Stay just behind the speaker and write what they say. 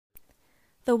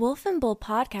The Wolf and Bull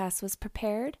podcast was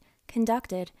prepared,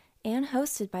 conducted, and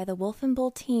hosted by the Wolf and Bull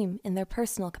team in their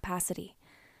personal capacity.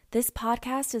 This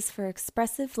podcast is for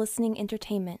expressive listening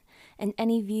entertainment, and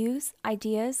any views,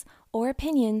 ideas, or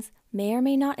opinions may or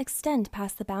may not extend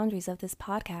past the boundaries of this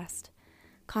podcast.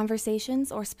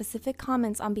 Conversations or specific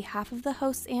comments on behalf of the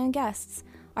hosts and guests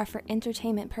are for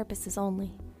entertainment purposes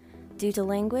only. Due to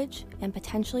language and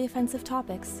potentially offensive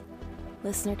topics,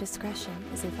 listener discretion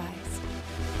is advised.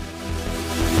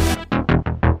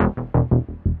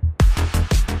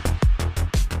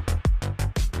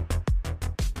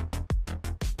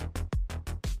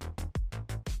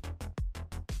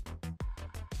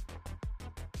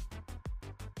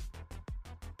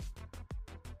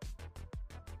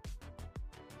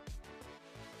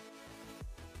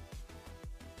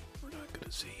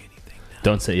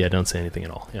 Don't say anything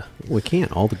at all. Yeah. We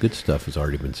can't. All the good stuff has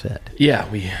already been said. Yeah,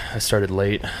 I started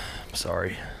late. I'm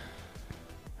sorry.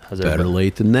 How's Better everybody?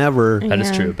 late than never. That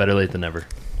is true. Better late than never.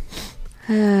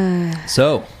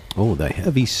 So. Oh, the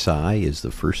heavy sigh is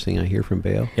the first thing I hear from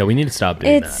Bayo. Yeah, we need to stop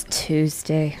doing that. It's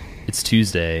Tuesday. It's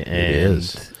Tuesday. And It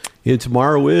is. And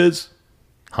tomorrow is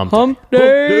Hump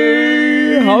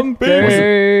Day. Hump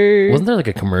Day. Wasn't there like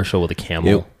a commercial with a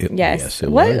camel? Yes. it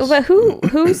What? was. But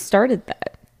who started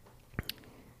that?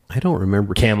 I don't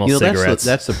remember. Camel that's cigarettes.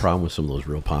 That's the problem with some of those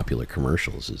real popular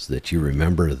commercials is that you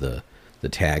remember the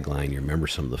tagline, you remember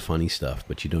some of the funny stuff,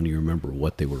 but you don't even remember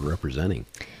what they were representing.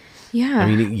 Yeah. I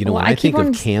mean, you know, Well, when I think keep of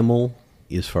on- Camel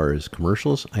as far as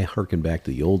commercials, I hearken back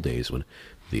to the old bull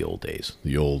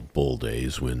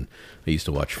days when I used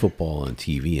to watch football on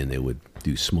TV and they would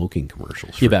do smoking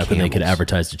commercials. Yeah, for back when they could Camels.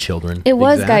 advertise to children. It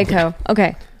was Exactly. Geico.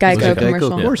 Okay. Was Geico it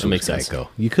commercial. Of course, Yeah, it makes was sense. Geico.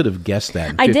 You could have guessed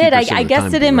that. I did. 50% I of the guessed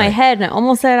time it you're in my right. head, and I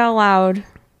almost said it out loud,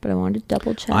 but I wanted to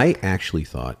double check. I actually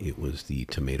thought it was the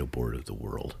tomato board of the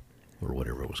world, or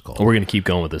whatever it was called. We're going to keep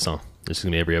going with this, huh? This is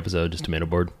going to be every episode, just tomato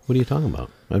board. What are you talking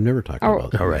about? I've never talked about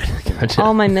that. All right.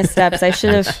 All my missteps. I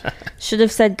should have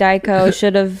said Geico.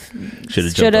 Should have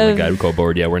Jumped on the Geico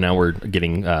board. Yeah, we're now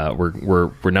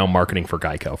marketing for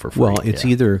Geico for free. Well, it's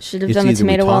either Should have it's done the either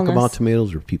we tomato talk wellness. about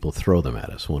tomatoes or people throw them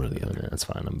at us, one or the other. Yeah, that's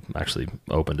fine. I'm actually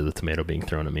open to the tomato being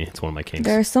thrown at me. It's one of my kinks.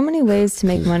 There are so many ways to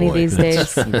make money boy. these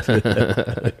days.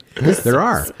 There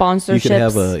are Sponsorships. You could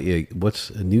have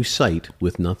a new site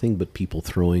with nothing but people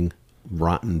throwing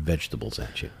rotten vegetables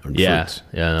at you. Or Yeah. fruits.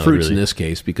 Yeah, no, fruits really. in this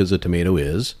case because a tomato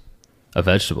is A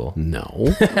vegetable.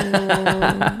 no.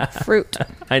 Fruit.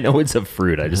 I know it's a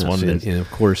fruit. I just wanted to and of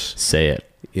course, say it.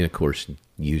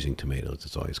 using tomatoes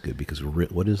it's always good because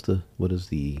what is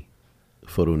the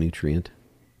phytonutrient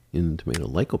in tomato?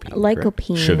 Lycopene. correct?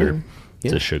 Lycopene. Sugar.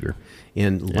 It's Yeah. a sugar.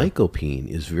 And lycopene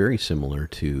is very similar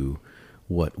to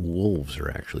what wolves are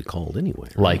actually called anyway.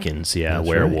 Right? Lichens, yeah. That's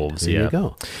Werewolves, right. There yeah. you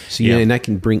go. See, Yeah. and I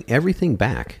can bring everything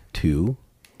back to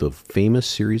the famous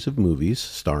series of movies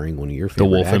starring one of your The favorite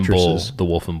Wolf and Bull. actresses. The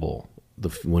Wolf and Bull.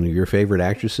 One of your favorite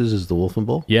actresses is the Wolf and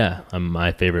Bull? Yeah, I'm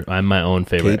my own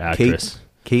favorite actress.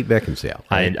 Kate Beckinsale.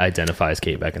 I identify as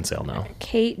Kate Beckinsale now.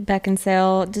 Kate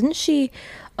Beckinsale. Didn't she?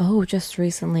 Oh, just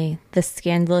recently. The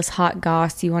Scandalous Hot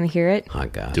Goss. You want to hear it?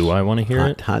 Hot goss. Do I want to hear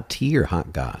it? Hot tea or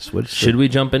hot goss? Should we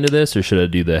jump into this, or should I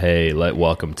do the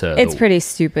welcome to? It's pretty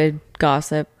stupid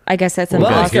gossip. I guess at some Well,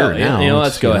 gotta let's hear go. it now. You know,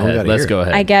 let's go ahead. gotta Let's hear go it.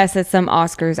 ahead. I guess at some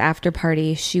Oscars after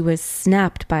party, she was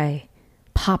snapped by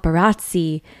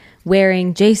paparazzi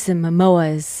wearing Jason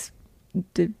Momoa's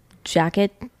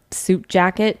suit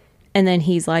jacket. And then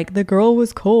he's like, the girl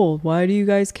was cold. Why do you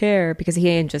guys care? Because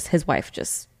his wife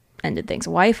just ended things.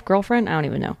 Wife, girlfriend? I don't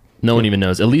even know. No one even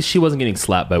knows. At least she wasn't getting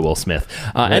slapped by Will Smith.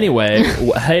 Anyway,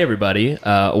 hey everybody.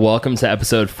 Welcome to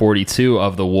episode 42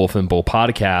 of the Wolf and Bull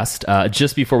podcast.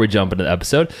 Just before we jump into the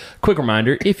episode, quick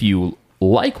reminder, if you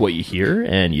like what you hear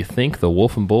and you think the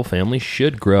Wolf and Bull family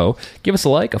should grow, give us a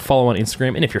like, a follow on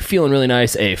Instagram, and if you're feeling really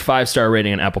nice, a 5-star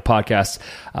rating on Apple Podcasts.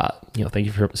 Thank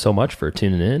you so much for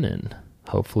tuning in, and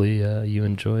hopefully you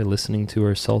enjoy listening to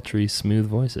our sultry, smooth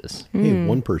voices. Hey,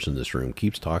 one person in this room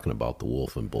keeps talking about the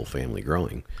Wolf and Bull family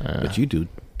growing, but you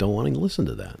don't want to listen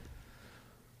to that.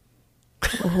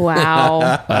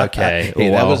 Wow. Okay. Hey,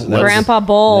 well, Grandpa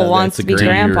Bull No, wants that's to a be great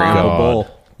grandpa. Grandpa Bull.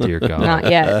 Dear God. Not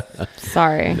yet.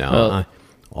 Sorry. No,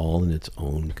 all in its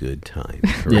own good time.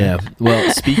 Yeah.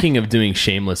 Well, speaking of doing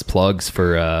shameless plugs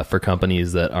for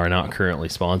companies that are not currently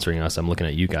sponsoring us, I'm looking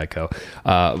at you, Geico.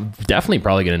 Definitely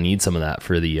probably going to need some of that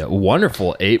for the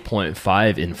wonderful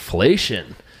 8.5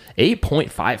 inflation.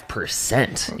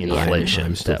 8.5% inflation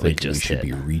I'm still that we thinking just we should hit.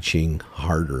 be reaching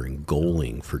harder and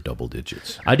goaling for double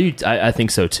digits. I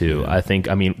think so too. I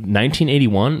mean,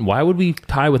 1981. Why would we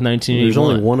tie with 1981? There's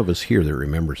only one of us here that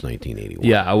remembers 1981.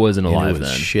 Yeah, I wasn't And alive it was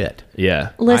then. shit.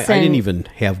 Yeah. Listen, I didn't even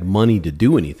have money to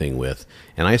do anything with,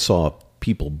 and I saw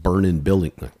people burning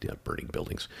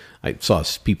buildings. I saw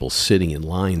people sitting in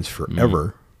lines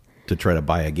forever to try to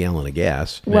buy a gallon of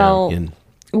gas. Well, And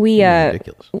we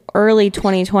ridiculous. early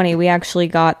 2020 we actually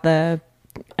got the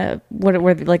what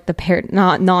were like the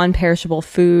not non-perishable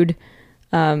food,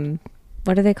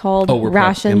 what are they called? Oh, we're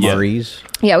rations. MREs.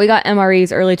 Yeah, we got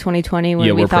MREs early 2020 when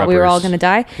we we're thought we were preppers. all going to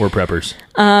die. We're preppers.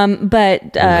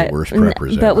 But We're the worst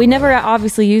preppers but ever. we never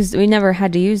obviously used. We never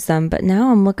had to use them. But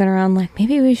now I'm looking around like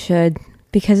maybe we should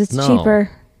because it's No. cheaper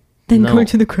than No. going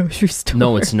to the grocery store.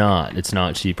 No, it's not. It's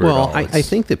not cheaper at Well, all. I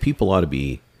think that people ought to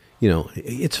be,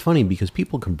 it's funny because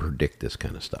people can predict this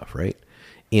kind of stuff, right?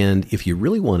 And if you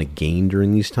really want to gain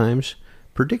during these times,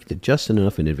 predict it just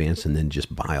enough in advance and then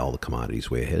just buy all the commodities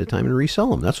way ahead of time and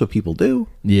resell them. That's what people do.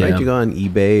 Yeah. Right? You go on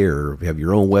eBay or have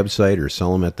your own website or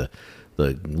sell them at the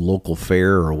local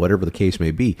fair or whatever the case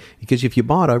may be. Because if you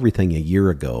bought everything a year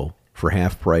ago for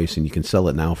half price and you can sell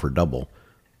it now for double,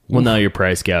 Well, now you're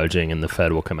price gouging, and the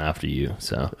Fed will come after you.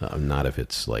 So not if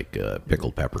it's like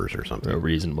pickled peppers or something.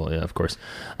 reasonable, yeah, of course.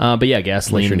 But yeah,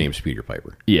 gasoline. Unless your name's Peter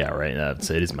Piper. Yeah, right. It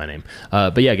is my name.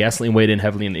 But yeah, gasoline weighed in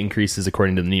heavily in the increases,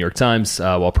 according to the New York Times,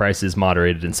 while prices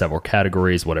moderated in several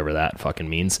categories, whatever that fucking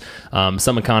means.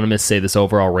 Some economists say this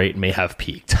overall rate may have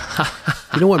peaked.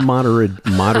 You know what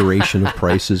moderation of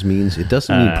prices means? It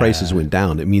doesn't mean prices went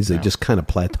down. It means they just kind of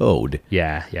plateaued.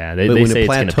 Yeah. They But when say it it's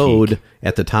going to plateaued peak.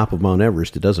 at the top of Mount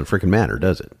Everest, it doesn't freaking matter,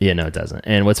 does it? Yeah, no, it doesn't.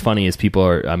 And what's funny is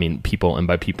people, and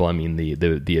by people I mean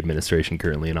the administration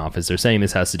currently in office, they're saying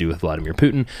this has to do with Vladimir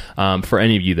Putin. For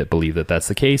any of you that believe that that's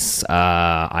the case,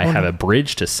 I have a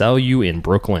bridge to sell you in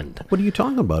Brooklyn. What are you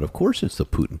talking about? Of course it's the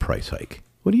Putin price hike.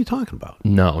 What are you talking about?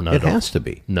 No, It has to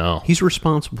be. No. He's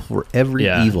responsible for every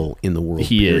Yeah. evil in the world.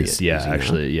 He period. is, yeah, Is he not?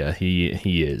 actually, yeah, he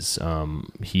is.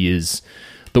 He is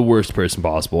the worst person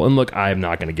possible. And look, I'm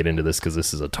not going to get into this because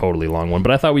this is a totally long one,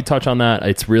 but I thought we'd touch on that.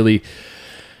 It's really,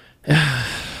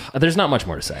 there's not much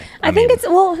more to say. I think it's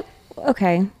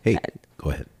okay. Hey,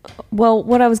 go ahead. Well,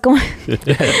 what I was going good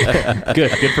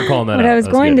for calling that out. what I was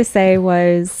That's going good. to say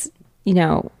was,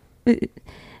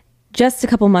 just a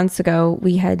couple months ago,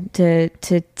 we had to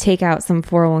take out some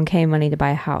 401k money to buy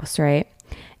a house, right?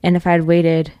 And if I had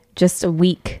waited just a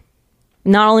week,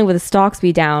 not only would the stocks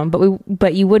be down,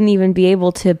 but you wouldn't even be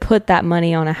able to put that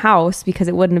money on a house because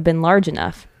it wouldn't have been large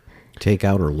enough. Take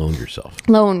out or loan yourself.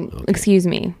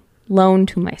 Loan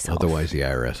to myself. Otherwise, the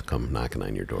IRS come knocking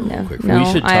on your door real quick. No, We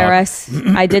should talk-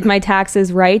 IRS. I did my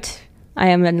taxes right. I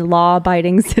am a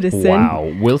law-abiding citizen.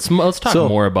 Wow. Let's talk So-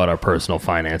 more about our personal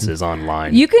finances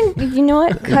online. You know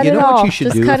what? Cut You it know what off. you should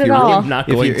Just do cut if it you really- off. not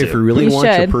If going you, to. if you really You want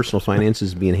your should. personal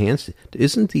finances to be enhanced,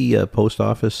 isn't the post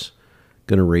office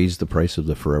going to raise the price of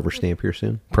the Forever stamp here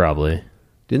soon? Probably.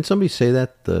 Didn't somebody say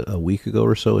that a week ago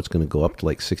or so? It's going to go up to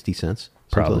like 60 cents?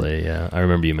 Something like- Probably, yeah. I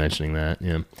remember you mentioning that.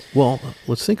 Yeah. Well,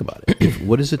 let's think about it.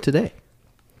 What is it today?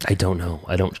 I don't know.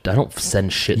 I don't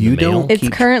send shit in You the mail. don't? It's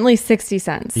Keep- currently 60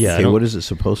 cents. Yeah. I Okay, don't- what is it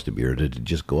supposed to be, or did it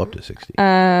just go up to 60?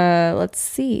 Let's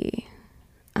see.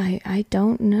 I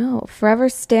don't know. Forever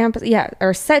stamp,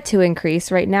 or set to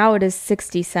increase. Right now it is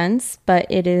 60 cents, but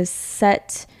it is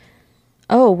set.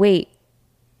 Oh, wait.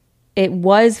 It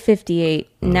was 58.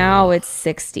 Now it's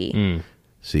 60.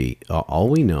 See, all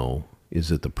we know is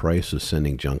that the price of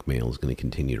sending junk mail is going to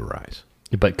continue to rise.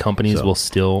 But companies So- will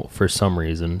still, for some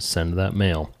reason, send that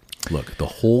mail. Look, the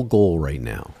whole goal right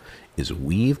now is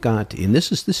we've got to, and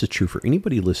this is true for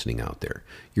anybody listening out there.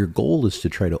 Your goal is to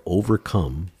try to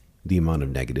overcome the amount of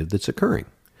negative that's occurring.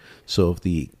 So if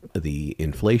the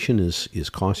inflation is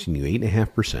costing you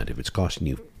 8.5%, if it's costing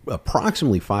you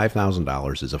approximately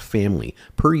 $5,000 as a family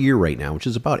per year right now, which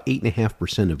is about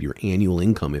 8.5% of your annual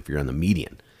income if you're on the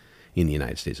median in the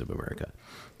United States of America,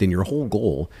 then your whole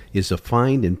goal is to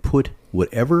find and put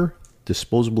whatever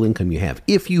disposable income you have,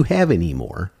 if you have any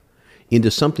more, into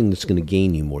something that's going to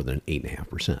gain you more than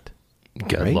 8.5%.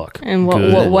 Good Right? luck. And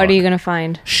Good what luck. are you going to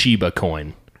find? Shiba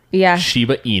coin. Yeah.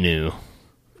 Shiba Inu.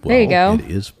 There you go.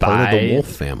 It is part of Buy the Wolf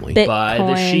family. Bit- Buy the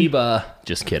Bitcoin. Shiba.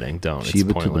 Just kidding. Don't. Shiba It's to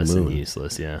the pointless and moon.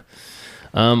 useless. Yeah.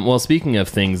 Well, speaking of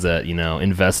things that,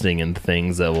 investing in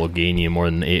things that will gain you more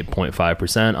than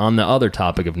 8.5%, on the other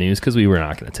topic of news, because we were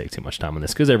not going to take too much time on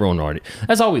this, because everyone already,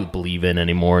 that's all we believe in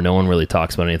anymore. No one really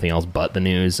talks about anything else but the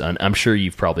news. And I'm sure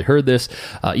you've probably heard this.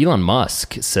 Elon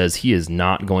Musk says he is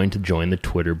not going to join the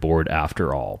Twitter board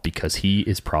after all, because he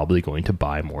is probably going to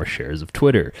buy more shares of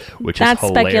Twitter, which is hilarious.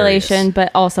 That's speculation,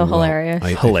 but also hilarious.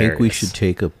 I think we should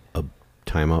take a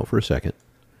time out for a second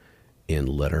and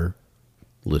let our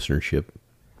listenership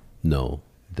know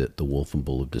that the Wolf and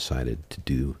Bull have decided to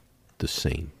do the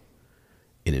same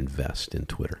and invest in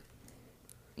Twitter.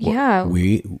 Yeah.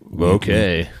 We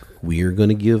are going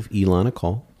to give Elon a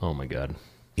call. Oh my God.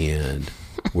 And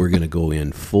we're going to go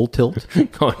in full tilt.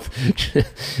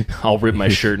 I'll rip my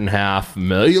shirt in half.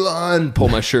 Elon, pull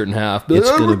my shirt in half. It's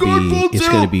going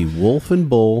to be Wolf and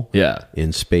Bull. Yeah.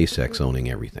 And SpaceX owning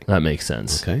everything. That makes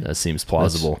sense. Okay. That seseems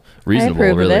plausible. Reasonable, I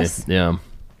approve of really. this. Yeah.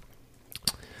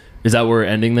 Is that where we're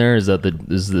ending there? Is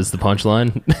this the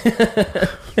punchline?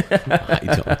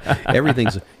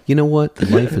 Everything's, you know what?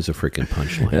 Life is a freaking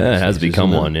punchline. Yeah, it has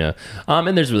become one, yeah.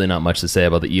 And there's really not much to say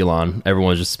about the Elon.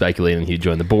 Everyone's just speculating he'd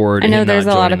join the board. I know there's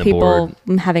a lot of people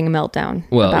board. having a meltdown.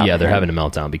 Well, yeah, they're him. having a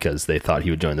meltdown because they thought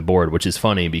he would join the board, which is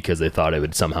funny because they thought it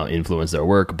would somehow influence their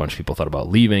work. A bunch of people thought about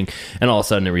leaving. And all of a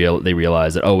sudden they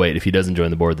realized that, oh, wait, if he doesn't join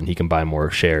the board, then he can buy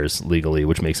more shares legally,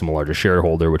 which makes him a larger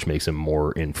shareholder, which makes him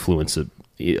more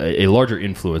a larger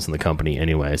influence in the company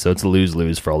anyway. So it's a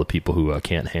lose-lose for all the people who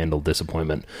can't handle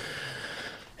disappointment.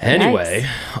 Anyway,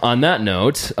 on that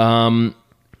note,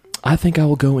 I think I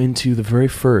will go into the very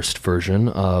first version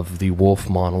of the Wolf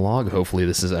monologue. Hopefully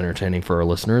this is entertaining for our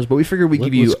listeners, but we figured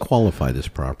Let's qualify this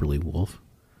properly, Wolf.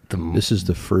 This is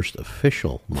the first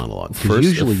official monologue.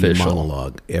 Usually you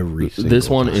monologue every single This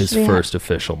one time. is first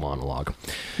official monologue.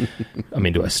 I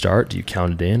mean, do I start? Do you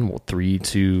count it in? Well, 3,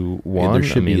 2, 1. And there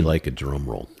should be like a drum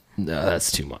roll. No,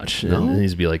 that's too much. No? It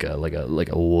needs to be like a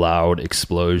loud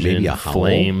explosion, Maybe a howl.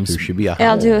 flames. There should be a howl.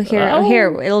 Yeah, I'll do it here.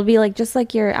 Here, it'll be like just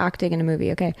like you're acting in a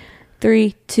movie. Okay,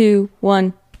 3, 2,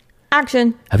 1,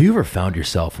 action. Have you ever found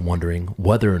yourself wondering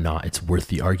whether or not it's worth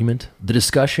the argument, the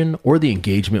discussion, or the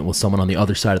engagement with someone on the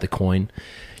other side of the coin?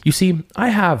 You see, I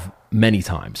have many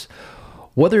times.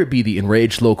 Whether it be the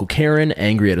enraged local Karen,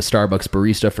 angry at a Starbucks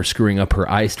barista for screwing up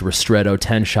her iced Ristretto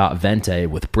 10-shot Venti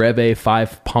with Breve,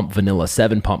 5-pump vanilla,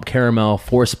 7-pump caramel,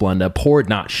 4 Splenda, poured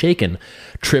not shaken,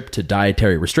 trip to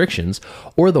dietary restrictions,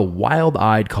 or the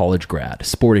wild-eyed college grad,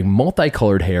 sporting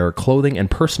multicolored hair, clothing, and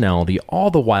personality,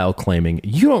 all the while claiming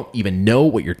you don't even know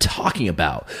what you're talking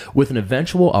about, with an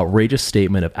eventual outrageous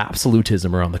statement of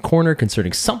absolutism around the corner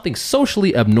concerning something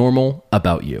socially abnormal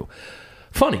about you.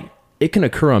 Funny. It can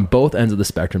occur on both ends of the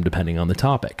spectrum depending on the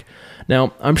topic.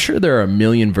 Now, I'm sure there are a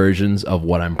million versions of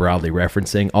what I'm broadly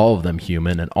referencing, all of them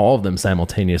human and all of them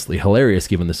simultaneously hilarious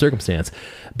given the circumstance,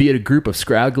 be it a group of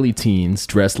scraggly teens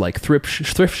dressed like thrift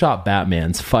shop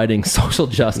Batmans fighting social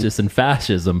justice and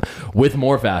fascism, with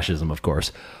more fascism, of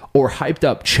course, or hyped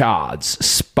up chads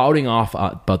spouting off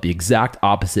about the exact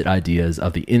opposite ideas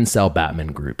of the incel Batman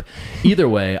group. Either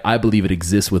way, I believe it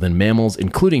exists within mammals,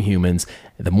 including humans.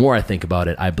 The more I think about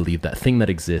it, I believe that thing that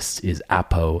exists is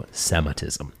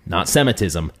aposematism. Not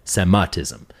Semitism,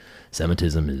 Semitism.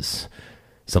 Semitism is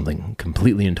something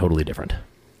completely and totally different.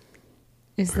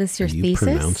 Is this your Are you thesis?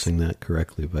 pronouncing that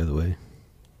correctly, by the way?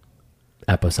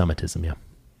 Aposematism, yeah.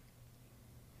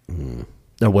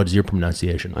 Now, what is your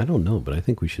pronunciation? I don't know, but I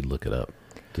think we should look it up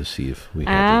to see if we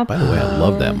have it. By the way, I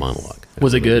love that monologue.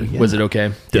 Was it good? Yeah. Was it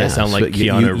okay? Did I sound like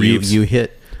Keanu Reeves? You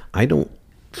hit. I don't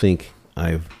think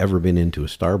I've ever been into a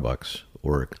Starbucks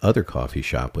or other coffee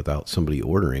shop without somebody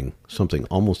ordering something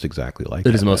almost exactly like that.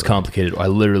 It is the most complicated. I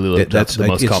literally looked up the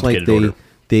most complicated order.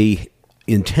 They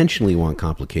intentionally want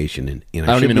complication, and I don't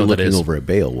should even be know what that looking is. over at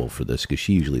Baewolf for this because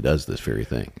she usually does this very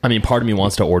thing. I mean, part of me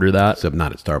wants to order that. Except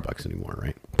not at Starbucks anymore,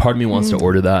 right? Part of me wants to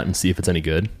order that and see if it's any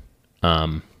good.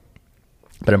 But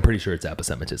I'm pretty sure it's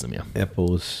aposematism, yeah.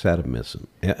 Aposematism.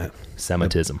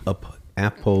 Semitism.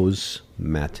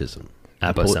 Aposematism.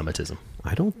 Aposematism.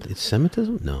 It's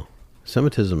Semitism? No.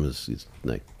 Semitism is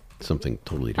like something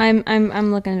totally different.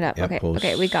 I'm looking it up.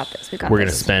 Okay, we got this. We're going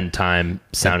to spend time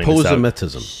sounding this out.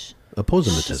 Aposematism.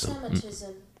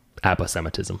 Aposematism.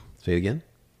 Aposematism. Say it again.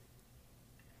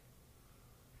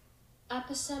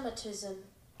 Aposematism.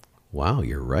 Wow,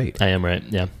 you're right. I am right.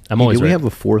 Yeah, I'm always Did we right. have a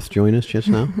fourth join us just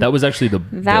now? That was actually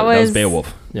that was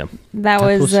Baewolf. Yeah. That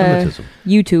was Aposematism.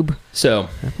 YouTube. So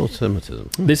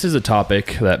Aposematism. this is a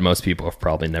topic that most people have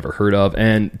probably never heard of,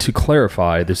 and to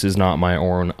clarify, this is not my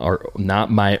own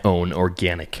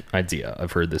organic idea.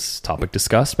 I've heard this topic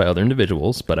discussed by other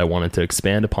individuals, but I wanted to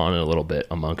expand upon it a little bit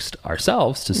amongst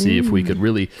ourselves to see if we could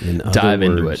really dive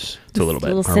into it a little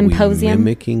bit. Are Symposium. we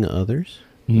mimicking others?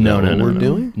 No, we're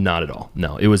doing? not at all.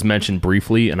 No, it was mentioned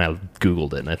briefly, and I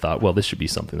Googled it, and I thought, well, this should be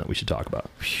something that we should talk about.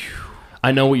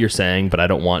 I know what you're saying, but I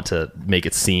don't want to make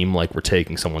it seem like we're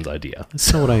taking someone's idea.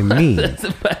 That's not what I mean.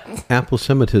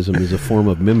 Aposematism is a form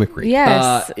of mimicry. Yes.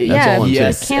 all I'm saying.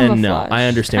 Yes and no. camouflage. I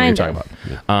understand what Kind you're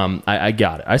talking about. I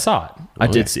got it. I saw it. I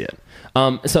did see it.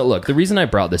 So look, the reason I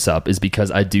brought this up is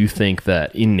because I do think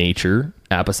that in nature,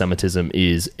 aposematism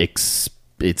is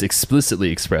it's explicitly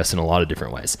expressed in a lot of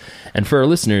different ways. And for our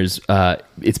listeners,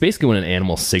 it's basically when an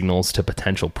animal signals to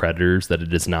potential predators that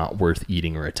it is not worth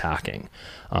eating or attacking.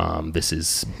 This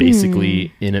is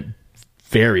basically in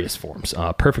various forms.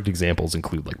 Perfect examples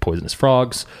include like poisonous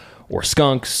frogs or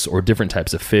skunks or different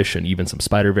types of fish and even some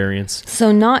spider variants.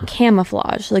 So not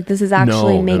camouflage. Like this is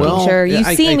actually No, making Well, sure you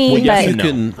see me, well, yes but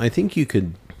and no. I think you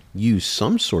could use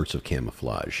some sorts of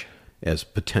camouflage as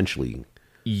potentially.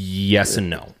 Yes and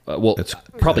no.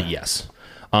 Probably yes.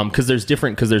 Because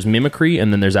there's mimicry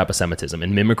and then there's aposematism,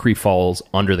 and mimicry falls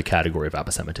under the category of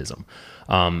aposematism.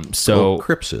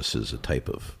 Crypsis is a type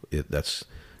of that's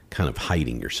kind of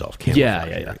hiding yourself.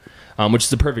 Yeah. Which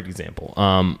is a perfect example.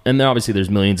 And then obviously there's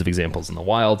millions of examples in the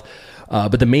wild.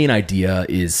 But the main idea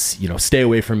is, stay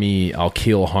away from me. I'll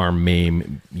kill, harm,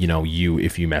 maim, you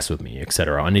if you mess with me,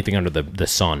 etc. Anything under the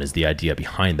sun is the idea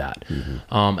behind that. Mm-hmm.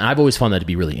 And I've always found that to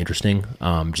be really interesting,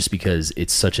 just because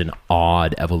it's such an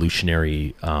odd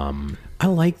evolutionary. I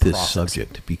like this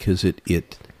subject because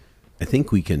I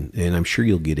think we can, and I'm sure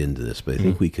you'll get into this, but I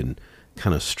think we can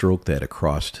kind of stroke that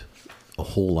across a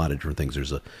whole lot of different things.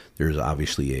 There's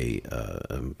obviously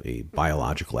a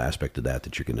biological aspect of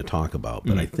that you're going to talk about,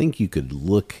 but I think you could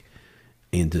look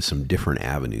into some different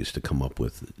avenues to come up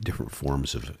with different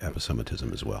forms of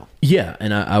aposematism as well. Yeah,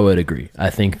 and I would agree. I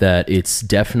think that it's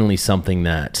definitely something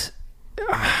that,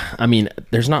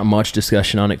 there's not much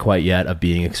discussion on it quite yet of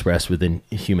being expressed within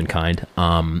humankind.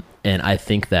 And I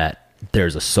think that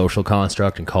there's a social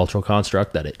construct and cultural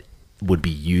construct that it would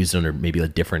be used under maybe a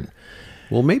different.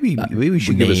 Well, maybe we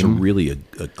should give us name.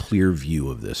 a clear view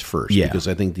of this first, because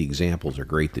I think the examples are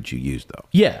great that you used, though.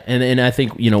 Yeah, and I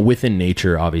think within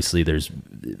nature, obviously, there's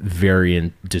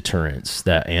variant deterrents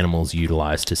that animals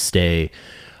utilize to stay,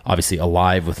 obviously,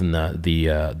 alive within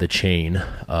the chain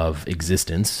of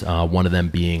existence. One of them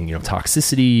being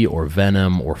toxicity or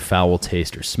venom or foul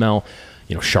taste or smell,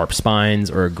 sharp spines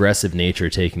or aggressive nature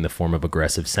taking the form of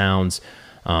aggressive sounds.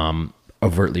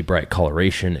 Overtly bright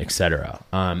coloration, etc.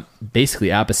 Basically,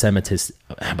 aposematic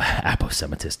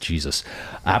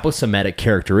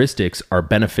characteristics are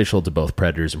beneficial to both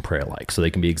predators and prey alike, so they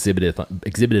can be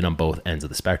exhibited on both ends of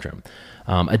the spectrum.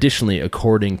 Additionally,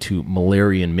 according to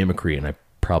Malarian mimicry, and I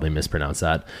probably mispronounced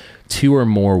that, two or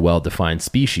more well-defined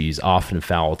species, often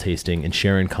foul-tasting and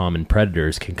sharing common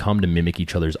predators, can come to mimic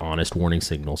each other's honest warning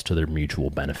signals to their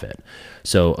mutual benefit.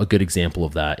 So a good example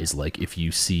of that is like if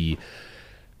you see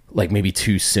like maybe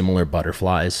two similar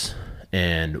butterflies,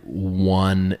 and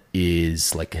one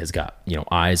is like has got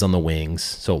eyes on the wings,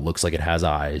 so it looks like it has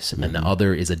eyes, and the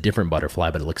other is a different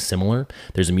butterfly, but it looks similar.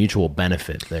 There's a mutual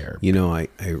benefit there.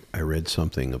 I read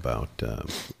something about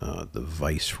the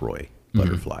viceroy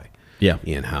butterfly,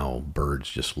 and how birds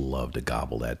just love to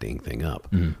gobble that dang thing up,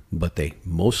 but they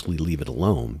mostly leave it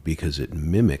alone because it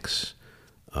mimics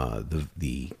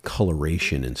the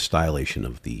coloration and stylization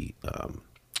of the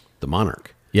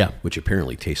monarch. Yeah. Which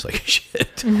apparently tastes like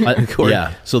shit.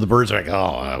 Yeah. So the birds are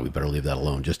like, we better leave that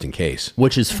alone just in case.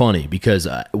 Which is funny because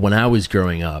when I was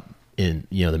growing up in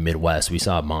the Midwest, we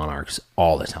saw monarchs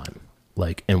all the time.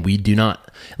 And we do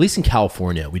not, at least in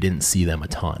California, we didn't see them a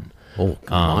ton.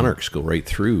 Monarchs go right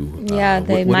through. Yeah,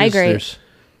 they migrate.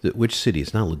 Which city?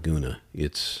 It's not Laguna.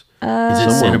 It's is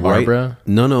it Santa Barbara? Right,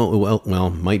 no. Well,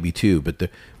 might be too, but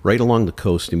right along the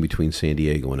coast in between San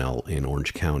Diego and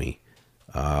Orange County.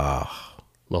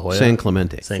 La Jolla? San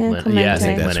Clemente. Yeah, San That's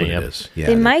Clemente. what it is. Yeah,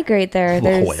 they migrate there. La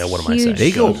There's Jolla, what am I saying?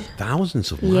 They go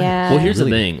thousands of miles. Yeah. Well, here's the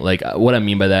thing. What I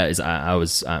mean by that is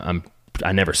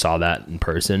I never saw that in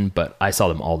person, but I saw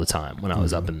them all the time when I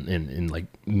was up in like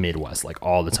Midwest, like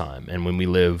all the time. And when we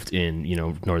lived in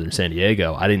northern San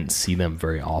Diego, I didn't see them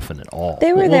very often at all.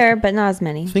 They were there, but not as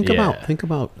many. Think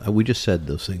about. We just said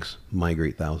those things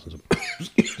migrate thousands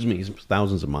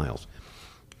of miles.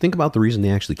 Think about the reason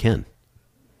they actually can.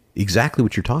 exactly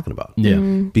what you're talking about. Yeah.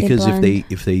 Because They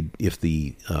if the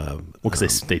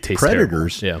Because they taste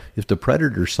predators, terrible. if the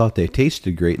predators thought they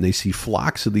tasted great and they see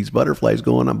flocks of these butterflies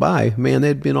going on by, man,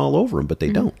 they'd been all over them, but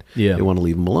they don't. Yeah. They want to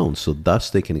leave them alone. So thus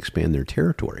they can expand their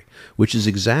territory, which is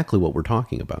exactly what we're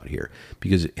talking about here.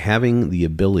 Because having the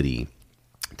ability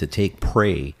to take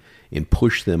prey and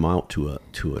push them out to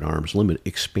an arm's limit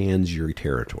expands your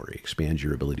territory, expands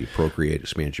your ability to procreate,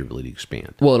 expands your ability to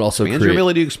expand. Well, it also expands your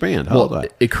ability to expand. How about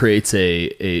that? It creates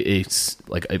a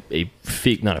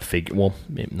fake, not a figure. Well,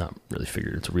 maybe not really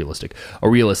figure. It's a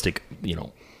realistic,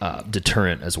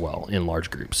 deterrent as well in large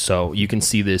groups. So you can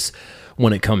see this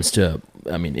when it comes to,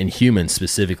 in humans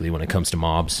specifically, when it comes to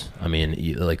mobs.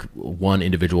 Like one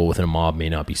individual within a mob may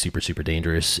not be super, super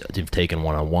dangerous if taken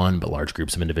one-on-one, but large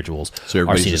groups of individuals So are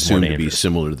everybody's seen as more assumed to be dangerous.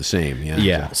 similar to the same. Yeah.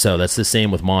 Yeah, so that's the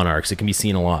same with monarchs. It can be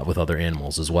seen a lot with other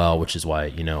animals as well, which is why,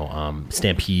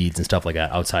 stampedes and stuff like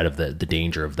that, outside of the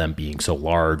danger of them being so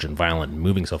large and violent and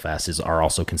moving so fast, are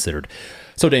also considered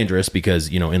so dangerous because,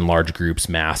 in large groups,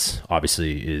 mass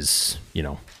obviously is,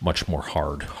 much more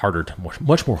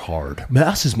much more hard.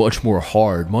 Mass is much more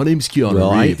hard. My name's Keanu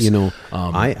Well, Reeves.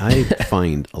 I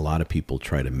find a lot of people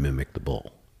try to mimic the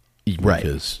bull. Right.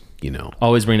 Because,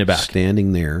 Always bring it back.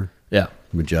 standing there Yeah.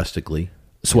 majestically.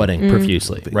 Sweating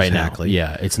profusely right now. Exactly.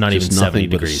 Yeah, it's not Just even 70 nothing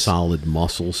but a degrees. solid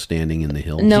muscle standing in the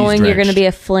hill. Knowing you're going to drenched. be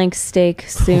a flank steak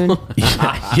soon.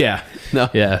 Yeah. No,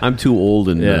 Yeah. I'm too old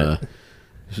and Yeah.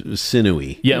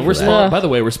 Sinewy. Yeah, and for we're that. by the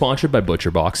way, we're sponsored by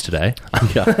Butcher Box today.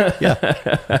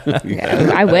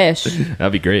 I wish.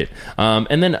 That'd be great.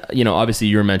 And then, obviously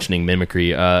you were mentioning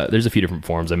mimicry. There's a few different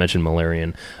forms. I mentioned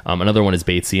Malarian. Another one is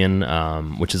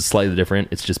Batesian, which is slightly different.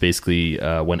 It's just basically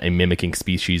when a mimicking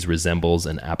species resembles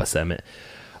an aposematic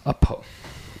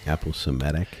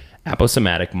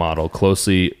model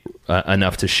closely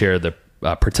enough to share the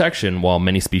protection, while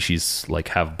many species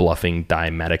have bluffing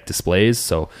diametic displays.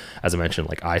 So, as I mentioned,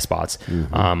 like eye spots,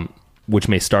 which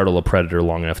may startle a predator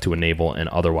long enough to enable an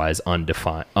otherwise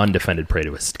undefended prey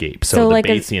to escape. So the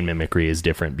Batesian mimicry is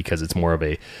different because it's more of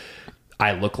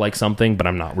I look like something, but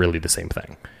I'm not really the same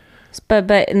thing. But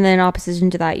in then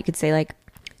opposition to that, you could say like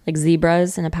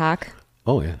zebras in a pack.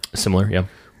 Oh, yeah. Similar, yeah.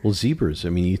 Well, zebras,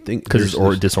 you think... Because it's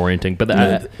disorienting. But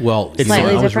it's Slightly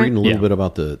I was different? reading a little Yeah. bit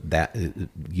about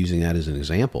using that as an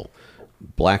example.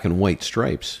 Black and white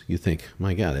stripes, you think,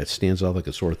 my God, that stands out like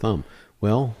a sore thumb.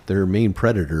 Well, their main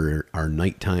predator are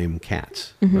nighttime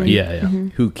cats, right? Yeah.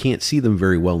 Who can't see them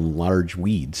very well in large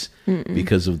weeds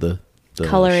because of the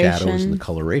Coloration. shadows and the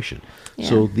coloration. Yeah.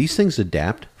 So these things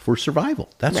adapt for survival.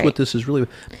 That's Right. what this is really.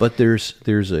 But there's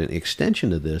an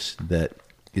extension of this that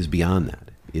is beyond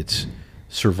that. It's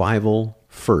survival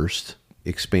first,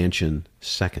 expansion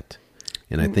second.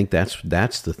 And I think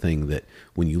that's the thing that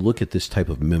when you look at this type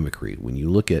of mimicry, when you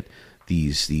look at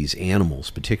these animals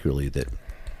particularly that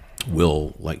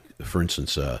will, like, for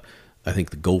instance, I think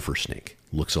the gopher snake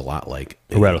looks a lot like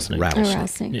A rattlesnake. A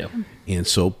rattlesnake. Yeah. And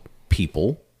so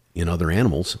people and other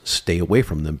animals stay away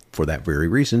from them for that very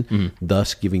reason,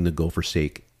 thus giving the gopher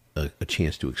snake a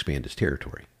chance to expand its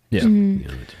territory. Yeah.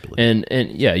 Its ability.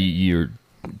 And yeah, you're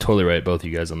totally right, both of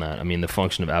you guys on that. The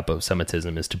function of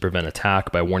aposematism is to prevent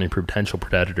attack by warning potential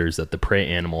predators that the prey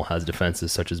animal has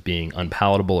defenses such as being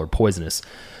unpalatable or poisonous.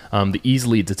 The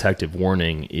easily detective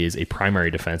warning is a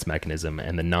primary defense mechanism,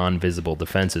 and the non-visible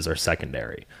defenses are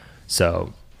secondary.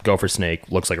 So gopher snake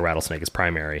looks like a rattlesnake is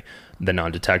primary. The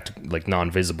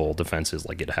non-visible defenses,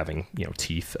 like it having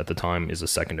teeth at the time, is a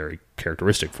secondary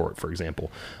characteristic for it. For example,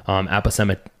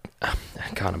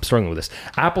 God, I'm struggling with this.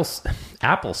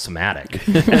 Aposematic.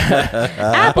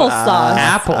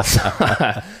 Applesauce.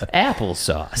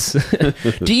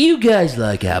 Applesauce. Do you guys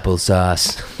like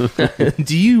applesauce?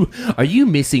 Are you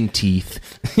missing teeth?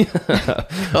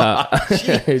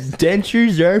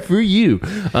 Dentures are for you.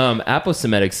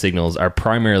 Aposematic signals are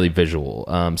primarily visual.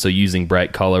 So using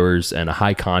bright colors and a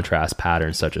high contrast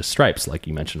pattern such as stripes, like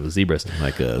you mentioned with zebras.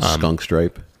 Like a skunk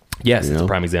stripe. Yes, it's a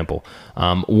prime example.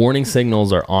 Warning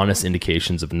signals are honest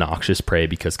indications of noxious prey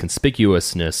because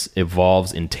conspicuousness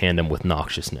evolves in tandem with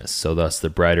noxiousness. So thus, the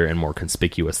brighter and more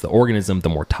conspicuous the organism, the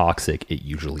more toxic it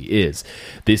usually is.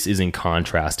 This is in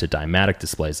contrast to diametic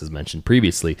displays, as mentioned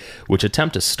previously, which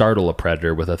attempt to startle a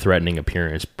predator with a threatening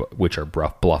appearance, which are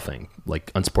bluffing,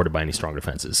 like unsupported by any strong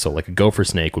defenses. So like a gopher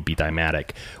snake would be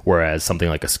diametic, whereas something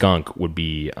like a skunk would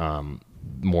be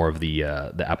more of the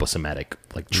aposematic,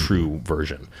 like true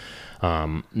version.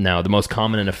 Now, the most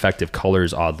common and effective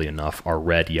colors, oddly enough, are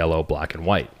red, yellow, black, and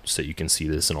white. So you can see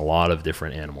this in a lot of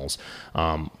different animals.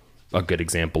 a good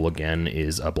example again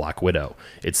is a black widow.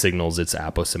 It signals its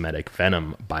aposematic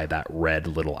venom by that red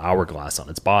little hourglass on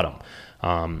its bottom.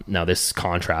 Now this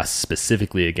contrasts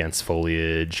specifically against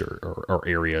foliage or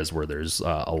areas where there's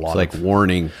a lot of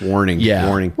warning.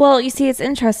 Well, you see, it's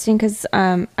interesting because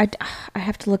I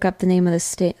have to look up the name of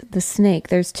the snake.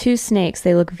 There's two snakes.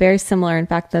 They look very similar. In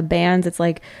fact, the bands, it's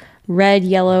like red,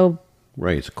 yellow,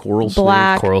 right. It's a coral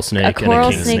black, snake. Coral snake, a coral and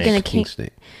a king snake, snake. and a king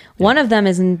snake. One of them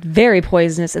is very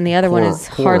poisonous, and the other one is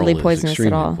hardly poisonous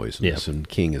at all. Poisonous, and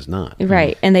king is not.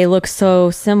 Right, and they look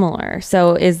so similar.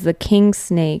 So, is the king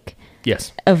snake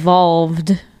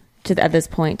evolved at this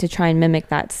point to try and mimic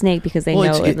that snake because they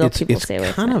know people stay away from it?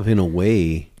 It's kind of in a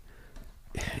way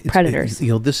predators.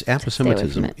 This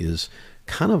aposematism is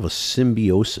kind of a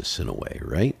symbiosis in a way,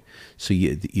 right? So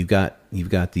you've got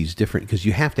these different, because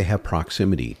you have to have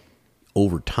proximity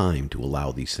over time to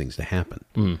allow these things to happen.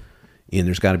 And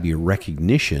there's got to be a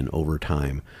recognition over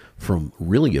time from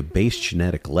really a base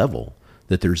genetic level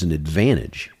that there's an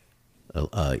advantage,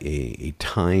 a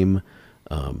time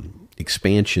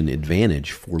expansion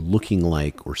advantage for looking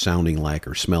like or sounding like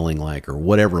or smelling like or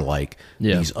whatever like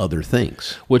these other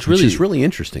things, which is really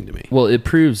interesting to me. Well, it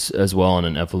proves as well in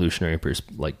an evolutionary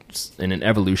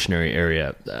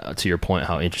area, to your point,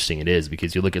 how interesting it is,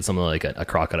 because you look at something like a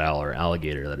crocodile or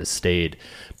alligator that has stayed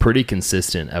pretty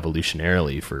consistent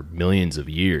evolutionarily for millions of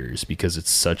years because it's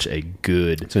such a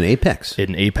good... It's an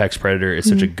apex predator. It's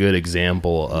such a good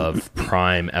example of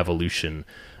prime evolution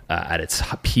at its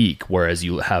peak, whereas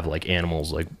you have like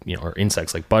animals like, or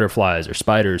insects like butterflies or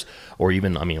spiders, or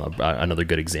even, another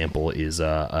good example is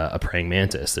a praying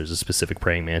mantis. There's a specific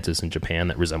praying mantis in Japan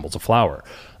that resembles a flower.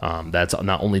 That's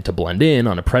not only to blend in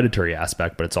on a predatory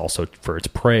aspect, but it's also for its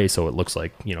prey, so it looks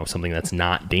like, something that's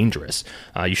not dangerous.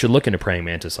 You should look into praying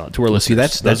mantis to our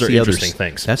listeners. Those are interesting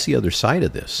things. That's the other side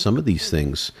of this. Some of these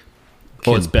things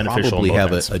can it's beneficial probably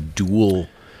have a dual...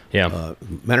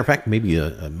 matter of fact, maybe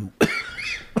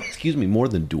more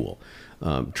than dual,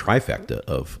 trifecta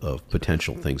of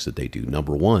potential things that they do.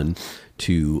 Number one,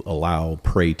 to allow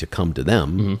prey to come to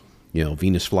them,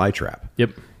 Venus flytrap.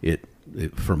 Yep. It,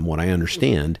 from what I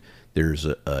understand, there's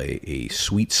a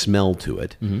sweet smell to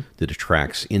it that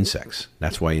attracts insects.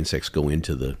 That's why insects go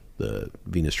into the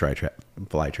Venus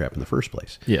flytrap in the first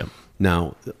place. Yeah.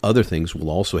 Now, other things will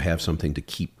also have something to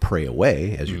keep prey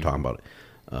away, as you're talking about.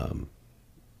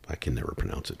 I can never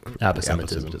pronounce it.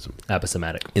 Aposematism.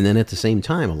 Aposematic. And then at the same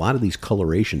time, a lot of these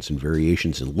colorations and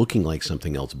variations and looking like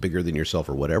something else bigger than yourself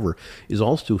or whatever is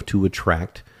also to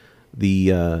attract the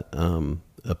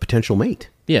a potential mate.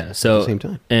 Yeah. So at the same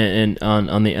time, and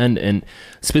on the end, and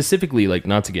specifically, like,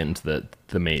 not to get into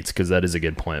the mates, because that is a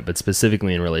good point, but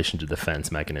specifically in relation to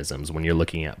defense mechanisms, when you're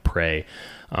looking at prey,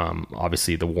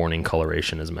 obviously the warning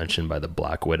coloration is mentioned by the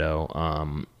black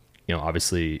widow.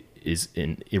 Obviously is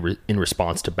in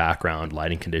response to background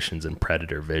lighting conditions and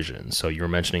predator vision. So you were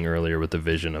mentioning earlier with the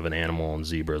vision of an animal and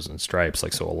zebras and stripes,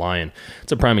 like so a lion.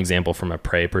 It's a prime example from a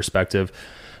prey perspective.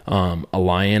 A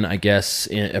lion, I guess,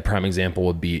 a prime example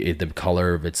would be the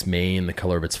color of its mane, the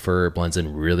color of its fur blends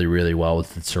in really, really well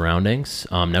with its surroundings.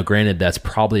 Now, granted, that's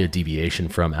probably a deviation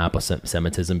from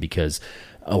aposematism because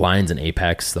a lion's an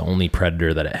apex. The only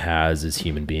predator that it has is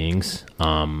human beings.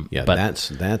 But that's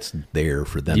there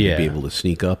for them to be able to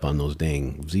sneak up on those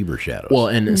dang zebra shadows. Well,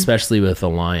 and especially with a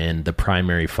lion, the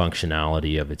primary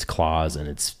functionality of its claws and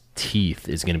its teeth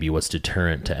is going to be what's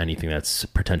deterrent to anything that's a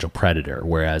potential predator,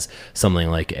 whereas something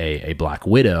like a black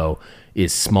widow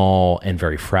is small and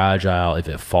very fragile. If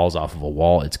it falls off of a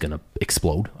wall, it's going to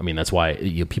explode. I mean, that's why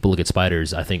people look at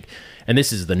spiders, I think, and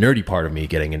this is the nerdy part of me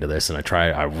getting into this, and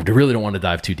I really don't want to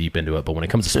dive too deep into it, but when it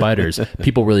comes to spiders,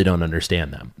 people really don't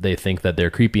understand them. They think that they're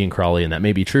creepy and crawly, and that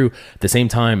may be true. At the same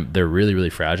time, they're really, really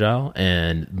fragile,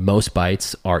 and most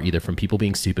bites are either from people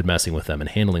being stupid, messing with them and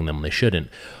handling them when they shouldn't,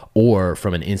 or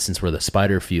from an instance where the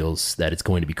spider feels that it's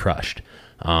going to be crushed.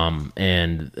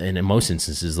 And in most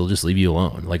instances, they'll just leave you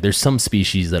alone. Like, there's some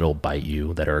species that'll bite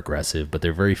you that are aggressive, but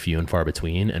they're very few and far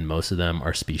between. And most of them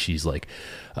are species like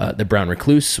the brown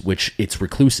recluse, which it's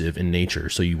reclusive in nature,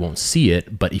 so you won't see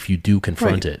it. But if you do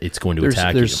confront it, it's going to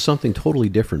attack you. There's something totally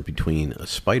different between a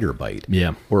spider bite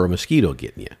or a mosquito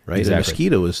getting you, right? Exactly. A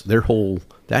mosquito is they're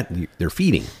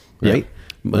feeding, right? Yeah.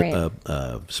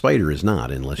 But spider is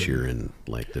not, unless you're in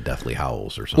like the Deathly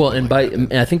Howls or something. Well,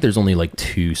 and I think there's only like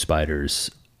 2 spiders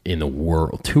in the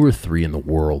world, 2 or 3 in the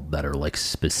world that are like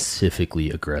specifically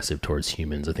aggressive towards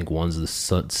humans. I think one's the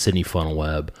Sydney funnel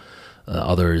web.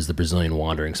 Other is the Brazilian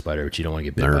wandering spider, which you don't want to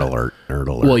get bit by. Nerd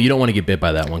alert. Well, you don't want to get bit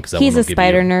by that one because he's a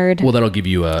spider nerd. Well, that'll give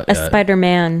you a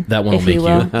Spider-Man. That one will make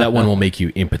you. That one will make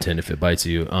you impotent if it bites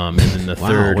you. And then the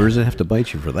third. Where does it have to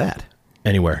bite you for that?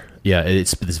 Anywhere. Yeah,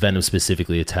 this venom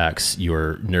specifically attacks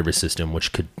your nervous system,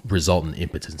 which could result in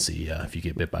impotency if you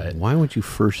get bit by it. Why would you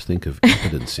first think of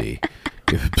impotency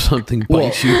if something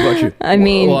bites you? I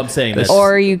mean, well, I'm saying that,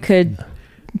 or you could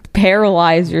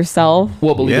paralyze yourself.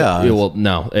 Well, believe Yeah. it. Well,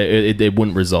 no, it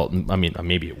wouldn't result. I mean,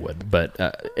 maybe it would,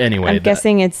 but anyway, I'm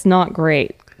guessing it's not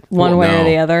great one Well, way or no.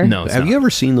 the other. no. It's Have not. you ever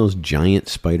seen those giant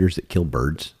spiders that kill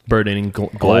birds? Bird eating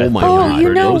Goliath? Oh my Oh, god!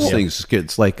 you know- Those things,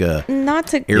 it's like a Not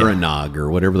to Aranog or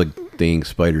whatever the dang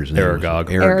spider's name is. Aragog.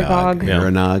 Aragog. Yeah.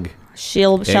 Aranog.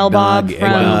 Shellbob from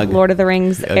eggnog. Lord of the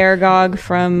Rings, Aragog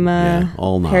from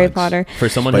all Harry nods. Potter. For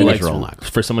someone Spiders who are all likes knocks.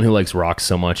 for someone who likes rocks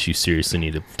so much, you seriously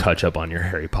need to touch up on your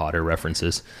Harry Potter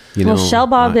references. You Well, know,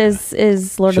 Shellbob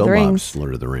is Lord of the Shellbob's Rings.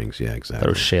 Lord of the Rings. Yeah, That exactly.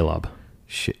 was Shelob.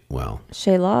 Well,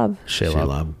 Shelob.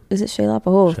 Shelob. Is it Shelob?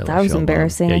 Oh, that was Shelob.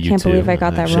 embarrassing. Yeah, I you can't believe too. I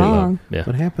got that Shelob. wrong. Yeah.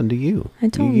 What happened to you? I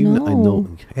don't I know.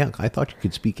 Heck, I thought you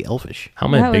could speak Elfish. How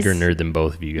am I a That bigger was- nerd than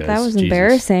both of you guys? That was Jesus.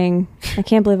 embarrassing. I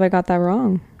can't believe I got that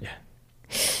wrong.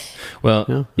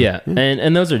 Well, yeah.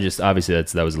 And those are just obviously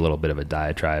that was a little bit of a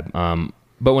diatribe.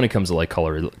 But when it comes to like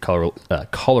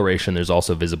coloration, there's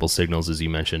also visible signals, as you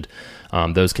mentioned.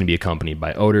 Those can be accompanied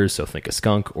by odors, so think a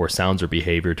skunk, or sounds or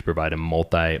behavior to provide a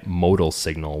multimodal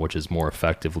signal, which is more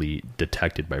effectively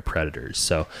detected by predators.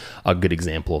 So a good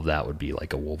example of that would be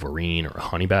like a wolverine or a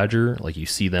honey badger. Like you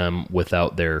see them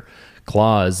without their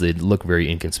claws, they look very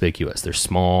inconspicuous. They're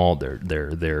small.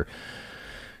 They're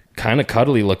kind of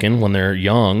cuddly looking when they're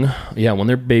young. Yeah, when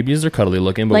they're babies, they're cuddly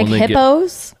looking. But Like when they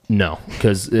hippos? no,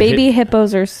 because Baby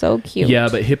hippos are so cute. yeah,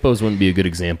 but hippos wouldn't be a good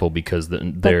example because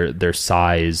their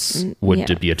size would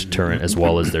yeah. be a deterrent as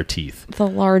well as their teeth. The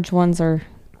large ones are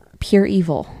pure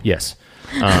evil. Yes.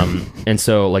 And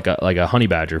so like a honey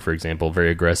badger, for example,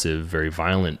 very aggressive, very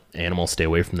violent animal, stay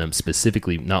away from them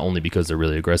specifically, not only because they're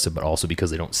really aggressive, but also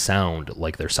because they don't sound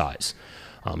like their size.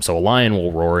 So a lion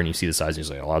will roar and you see the size and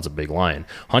you say, oh, that's a big lion.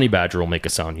 Honey badger will make a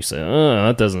sound. You say,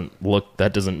 that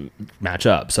doesn't match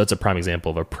up. So it's a prime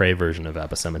example of a prey version of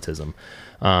aposematism.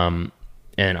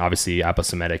 And obviously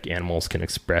aposematic animals can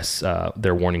express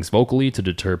their warnings vocally to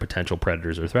deter potential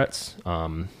predators or threats.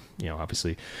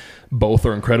 Obviously both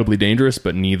are incredibly dangerous,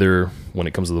 but neither, when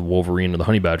it comes to the wolverine or the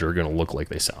honey badger, are going to look like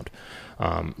they sound.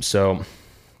 So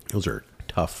Those are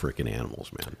tough freaking animals,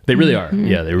 man. they really are.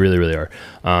 Yeah, they really, really are.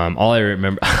 All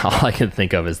I can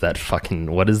think of is that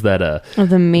fucking, what is that?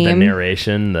 The meme. The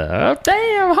narration. Oh,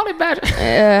 damn, honey badger.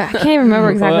 I can't even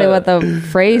remember exactly what the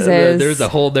phrase is. There's a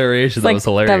whole narration that like- was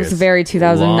hilarious. that was very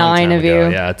 2009 Long time of ago.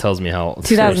 you. Yeah, it tells me how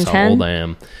 2010? old I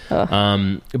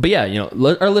am. But yeah,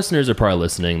 our listeners are probably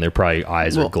listening. Their probably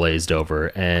eyes are glazed over,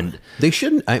 and They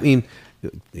shouldn't. I mean,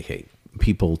 hey,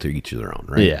 people to each their own,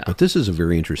 right? Yeah. But this is a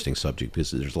very interesting subject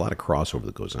because there's a lot of crossover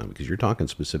that goes on because you're talking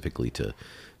specifically to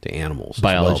animals, as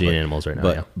biology well, and animals right now.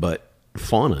 but Yeah. but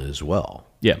fauna as well.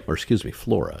 Yeah. Or excuse me,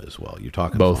 flora as well. You're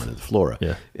talking Both. fauna and flora.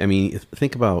 Yeah. I mean,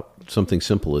 think about something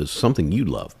simple as something you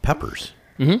love, peppers.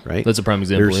 Right. That's a prime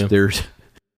example. yeah. There's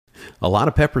a lot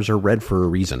of peppers are red for a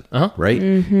reason, right?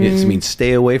 Mm-hmm. It means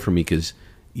stay away from me because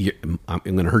I'm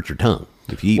going to hurt your tongue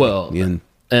if you eat Well, me. and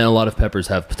a lot of peppers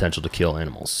have potential to kill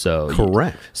animals. So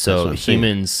Correct. That's So what I'm saying.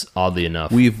 humans, oddly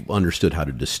enough, We've understood how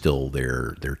to distill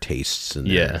their tastes, and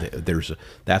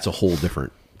that's a whole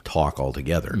different talk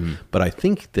altogether. But I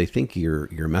think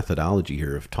your methodology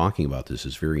here of talking about this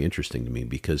is very interesting to me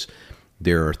because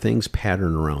there are things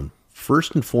patterned around.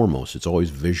 First and foremost, it's always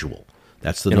visual.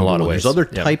 That's the In a lot of There's ways, other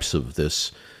yeah. types of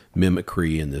this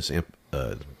mimicry and this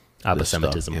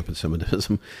Aposematism.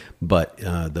 Aposematism, but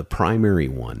the primary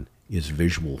one is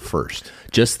visual first.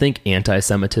 just think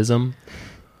anti-Semitism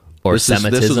or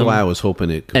Semitism. This is why I was hoping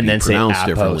it could and be then say pronounced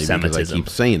differently because I aposematism. keep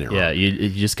saying it wrong. Yeah, you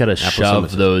just gotta shove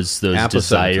Aposematism. those Aposematism.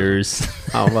 desires.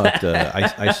 How about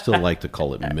I still like to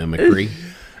call it mimicry.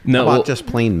 No, How about just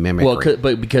plain mimicry? Here's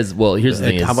the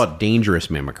thing: how is, about dangerous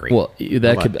mimicry? well,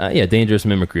 that could dangerous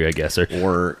mimicry, I guess,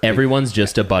 Or- everyone's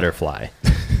just a butterfly.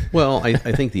 Well, I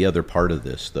think the other part of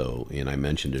this, though, and I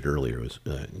mentioned it earlier, was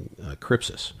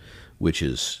crypsis, which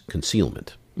is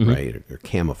concealment, right, or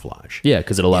camouflage. Yeah,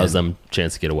 because it allows them a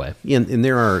chance to get away. And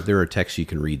there are texts you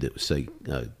can read that say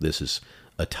this is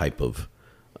a type of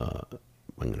I'm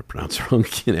going to pronounce it wrong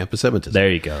again, aposematism.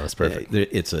 There you go. That's perfect.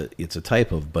 It's a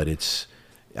type of, but it's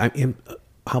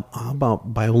how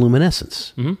about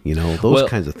bioluminescence? Those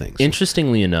kinds of things.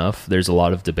 Interestingly enough, there's a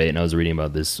lot of debate, and I was reading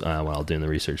about this while doing the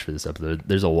research for this episode.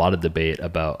 There's a lot of debate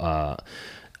about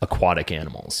aquatic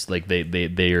animals. Like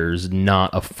there's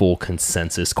not a full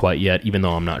consensus quite yet, even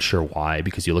though I'm not sure why,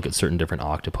 because you look at certain different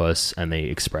octopus and they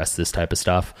express this type of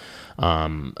stuff.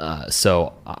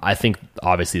 So I think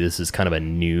obviously this is kind of a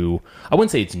new, I wouldn't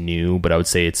say it's new, but I would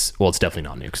say it's definitely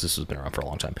not new because this has been around for a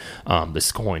long time.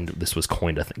 This was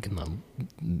coined, I think, in the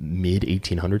mid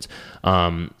 1800s,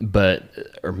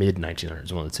 or mid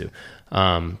 1900s, one of the two.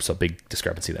 So big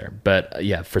discrepancy there, but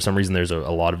yeah, for some reason there's a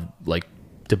lot of like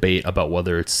debate about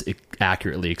whether it's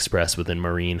accurately expressed within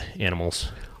marine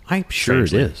animals. I'm sure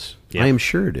Strangely. it is. Yeah. I am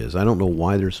sure it is. I don't know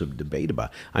why there's a debate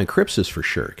about it. On crypsis for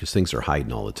sure, because things are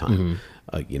hiding all the time.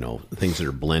 Things that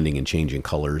are blending and changing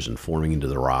colors and forming into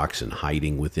the rocks and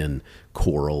hiding within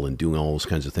coral and doing all those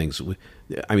kinds of things.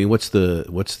 I mean, what's the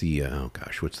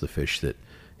fish that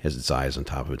has its eyes on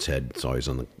top of its head? It's always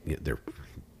on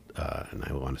and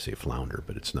I want to say flounder,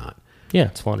 but it's not. Yeah,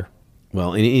 it's flounder.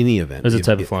 Well, in any event, There's a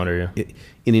type of flounder, yeah.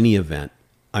 In any event,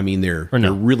 I mean, they're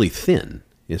really thin.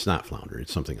 It's not flounder.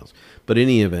 It's something else. But in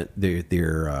any event,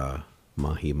 they're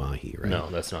mahi, right? No,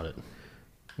 that's not it.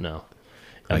 No.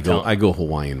 I go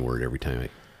Hawaiian word every time.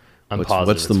 I'm positive.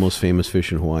 What's the most famous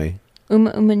fish in Hawaii?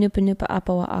 Uma nupa nupa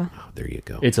apawa'a. Oh, there you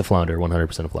go. It's a flounder,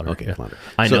 100% a flounder. Okay, yeah. flounder.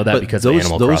 I know that because of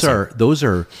Animal Crossing. Those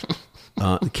are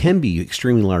can be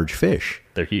extremely large fish.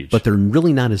 They're huge. But they're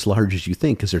really not as large as you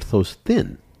think because they're so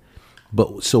thin.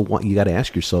 But so you got to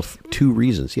ask yourself two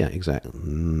reasons. Yeah, exactly.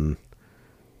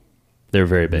 They're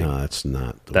very big. No, it's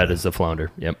not. That is a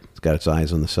flounder. Yep. It's got its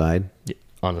eyes on the side. Yeah,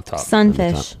 on the top.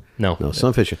 Sunfish. No,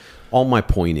 sunfish. All my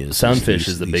point is, sunfish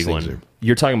is the big one.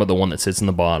 You're talking about the one that sits in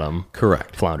the bottom.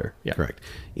 Correct. Flounder. Yeah. Correct.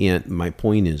 And my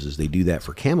point is they do that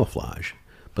for camouflage,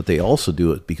 but they also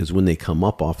do it because when they come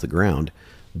up off the ground,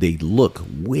 they look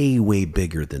way, way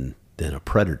bigger than a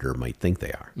predator might think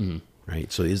they are. Mm-hmm.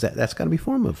 Right. So that's got to be a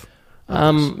form of.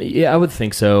 Yeah, I would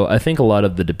think so. I think a lot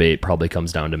of the debate probably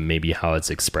comes down to maybe how it's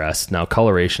expressed. Now,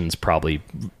 coloration's probably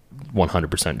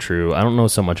 100% true. I don't know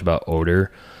so much about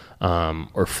odor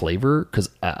or flavor because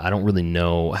I don't really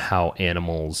know how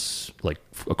animals, like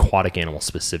aquatic animals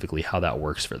specifically, how that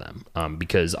works for them.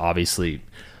 Because obviously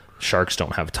sharks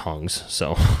don't have tongues.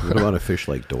 So what about a fish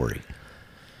like Dory?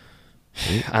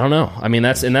 I don't know. I mean,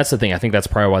 that's the thing. I think that's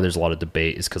probably why there's a lot of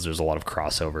debate is because there's a lot of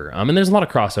crossover. And there's a lot of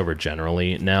crossover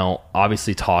generally. Now,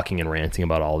 obviously, talking and ranting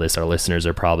about all this, our listeners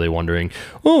are probably wondering,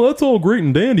 "Oh, that's all great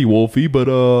and dandy, Wolfie, but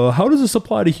how does this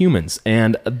apply to humans?"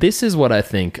 And this is what I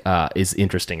think is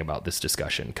interesting about this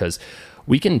discussion because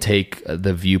we can take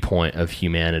the viewpoint of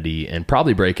humanity and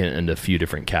probably break it into a few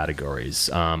different categories.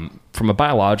 From a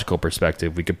biological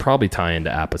perspective, we could probably tie into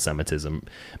aposematism,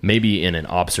 maybe in an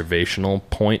observational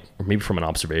point, or maybe from an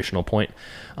observational point.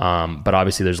 But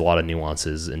obviously, there's a lot of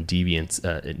nuances and deviations.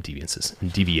 Deviances,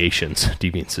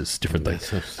 different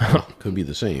things. Could be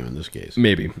the same in this case.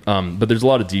 Maybe. But there's a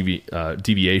lot of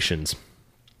deviations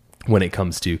when it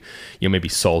comes to, maybe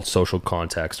social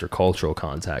context or cultural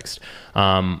context.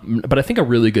 But I think a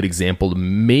really good example to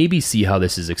maybe see how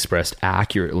this is expressed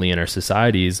accurately in our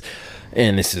societies,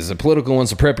 and this is a political one,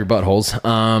 so prep your buttholes,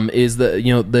 is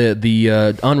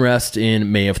the unrest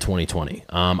in May of 2020.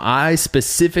 I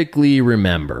specifically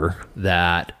remember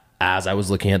that as I was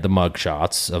looking at the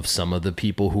mugshots of some of the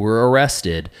people who were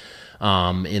arrested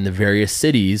in the various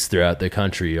cities throughout the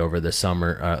country over the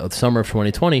summer of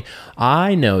 2020,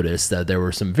 I noticed that there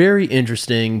were some very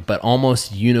interesting but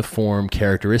almost uniform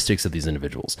characteristics of these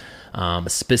individuals,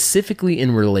 specifically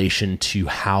in relation to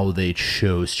how they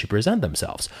chose to present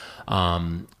themselves,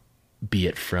 be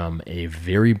it from a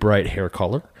very bright hair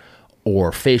color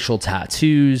or facial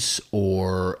tattoos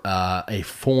or a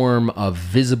form of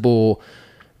visible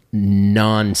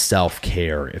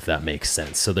non-self-care, if that makes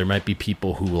sense. So there might be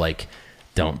people who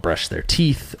don't brush their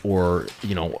teeth or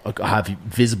have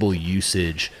visible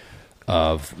usage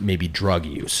of maybe drug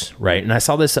use, right? And I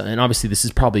saw this, and obviously this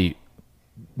is probably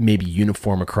maybe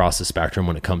uniform across the spectrum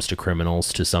when it comes to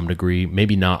criminals to some degree,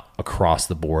 maybe not across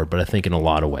the board, but I think in a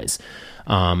lot of ways.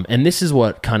 And this is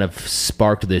what kind of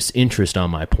sparked this interest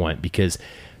on my point, because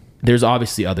there's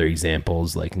obviously other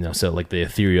examples, like the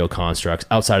ethereal constructs,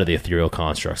 outside of the ethereal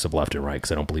constructs of left and right,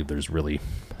 because I don't believe there's really,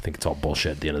 I think it's all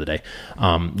bullshit at the end of the day.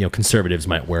 Conservatives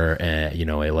might wear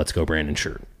a Let's Go Brandon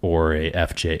shirt or a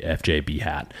FJB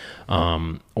hat,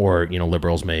 or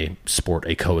liberals may sport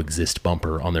a coexist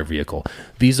bumper on their vehicle.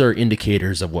 These are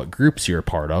indicators of what groups you're a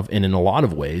part of, and in a lot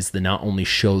of ways, they not only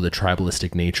show the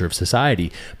tribalistic nature of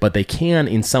society, but they can,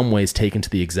 in some ways, taken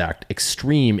to the exact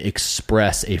extreme,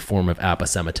 express a form of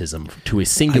aposematism to a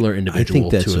singular individual,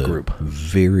 to a group.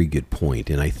 Very good point,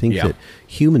 and I think that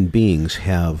human beings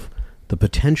have the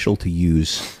potential to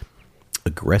use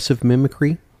aggressive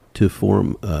mimicry to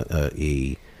form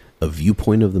a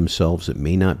viewpoint of themselves that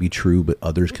may not be true, but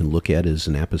others can look at as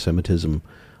an aposematism.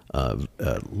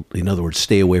 In other words,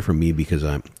 stay away from me because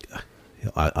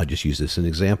I'll just use this as an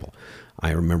example.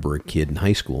 I remember a kid in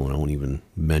high school, and I won't even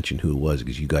mention who it was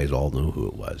because you guys all know who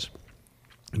it was.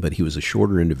 But he was a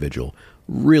shorter individual,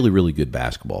 really, really good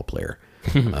basketball player,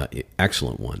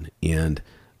 excellent one.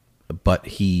 But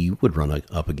he would run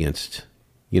up against,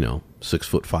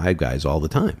 6'5" guys all the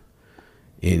time.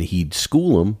 And he'd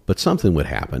school them, but something would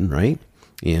happen, right?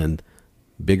 And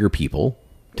bigger people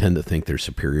tend to think they're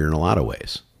superior in a lot of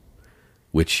ways,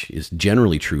 which is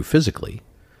generally true physically,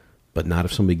 but not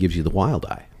if somebody gives you the wild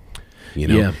eye,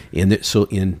 Yeah. And so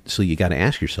you got to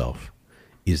ask yourself,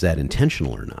 is that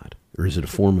intentional or not? Or is it a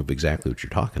form of exactly what you're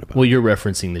talking about? Well, you're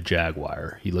referencing the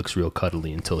jaguar. He looks real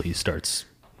cuddly until he starts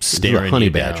staring the honey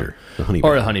you badger. down.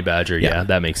 Or a honey badger, yeah,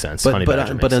 that makes sense. But honey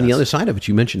badger makes on sense. the other side of it,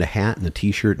 you mentioned a hat and a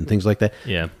T-shirt and things like that.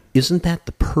 Yeah. Isn't that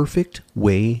the perfect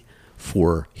way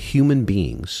for human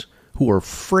beings who are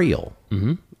frail,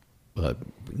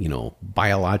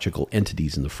 biological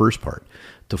entities in the first part,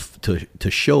 to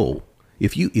show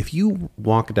if you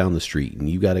walk down the street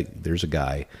and there's a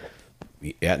guy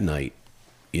at night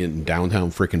in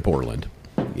downtown frickin' Portland,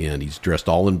 and he's dressed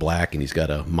all in black, and he's got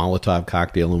a Molotov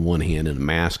cocktail in one hand and a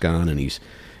mask on, and he's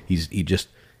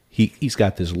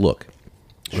got this look.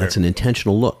 Sure. That's an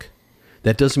intentional look.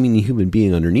 That doesn't mean the human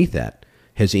being underneath that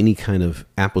has any kind of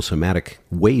aposematic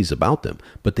ways about them,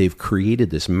 but they've created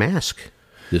this mask,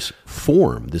 this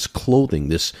form, this clothing,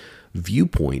 this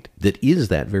viewpoint that is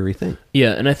that very thing.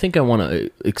 Yeah, and I think I want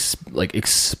to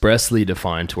expressly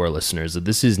define to our listeners that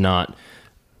this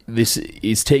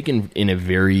is taken in a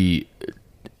very,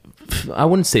 I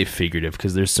wouldn't say figurative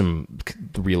because there's some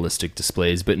realistic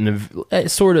displays, but in a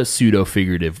sort of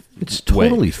pseudo-figurative It's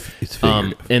totally way. It's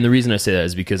figurative. And the reason I say that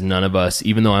is because none of us,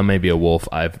 even though I may be a wolf,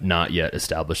 I've not yet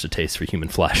established a taste for human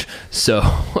flesh. So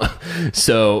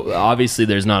obviously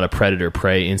there's not a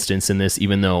predator-prey instance in this,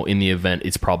 even though in the event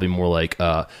it's probably more like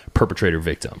a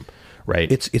perpetrator-victim, right?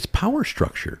 It's power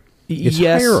structure. It's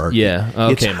yes, hierarchy. yeah.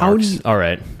 Okay, it's how all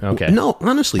right. Okay. No,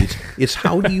 honestly, it's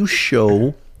how do you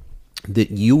show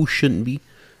that you shouldn't be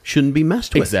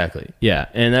messed with? Exactly. Yeah.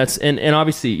 And that's, and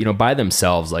obviously, by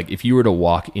themselves, like if you were to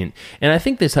walk in, and I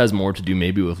think this has more to do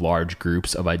maybe with large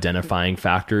groups of identifying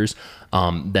factors,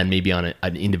 than maybe on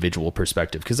an individual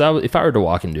perspective. Because if I were to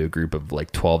walk into a group of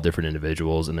like 12 different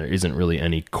individuals and there isn't really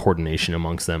any coordination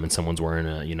amongst them, and someone's wearing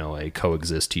a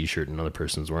Coexist t-shirt and another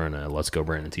person's wearing a Let's Go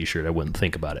Brandon t-shirt, I wouldn't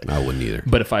think about it. I wouldn't either.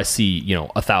 But if I see,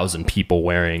 1,000 people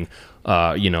wearing,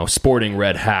 sporting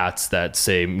red hats that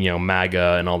say,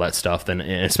 MAGA and all that stuff, then,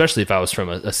 and especially if I was from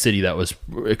a city that was,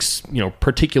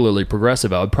 particularly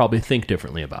progressive, I would probably think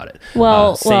differently about it.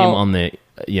 Same on the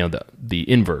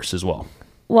inverse as well.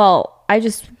 Well, I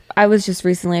was just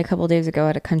recently a couple days ago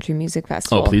at a country music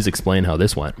festival. Oh, please explain how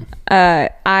this went.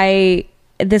 The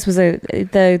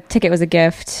ticket was a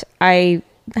gift. I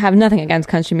have nothing against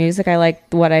country music. I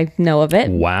like what I know of it.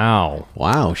 Wow.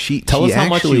 Tell us how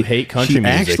much you hate country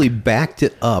music. She actually backed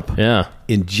it up. Yeah.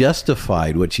 And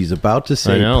justified what she's about to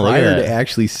say look at prior that. to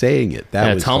actually saying it.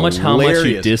 That was tell how much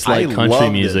you dislike I country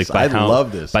love music this. I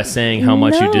love this. by saying how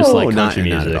much you dislike country not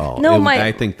music. at all. No,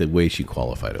 I think the way she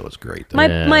qualified it was great.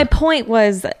 Though. My point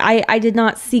was I did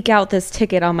not seek out this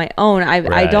ticket on my own.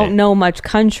 I don't know much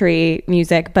country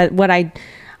music, but what I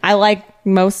like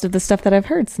most of the stuff that I've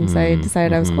heard since I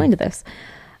decided I was going to this.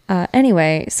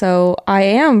 Anyway, so I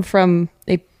am from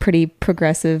a pretty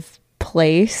progressive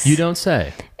place. You don't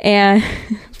say. And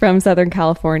from Southern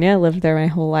California. I lived there my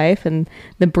whole life, and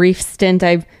the brief stint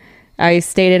I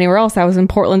stayed anywhere else, I was in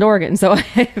Portland, Oregon, so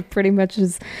I pretty much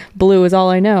as blue is all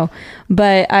I know.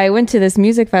 But I went to this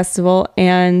music festival,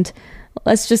 and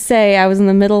let's just say I was in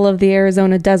the middle of the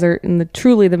Arizona desert, in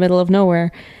truly the middle of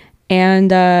nowhere.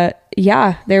 And there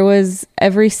was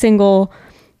every single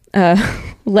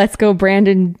Let's Go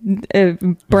Brandon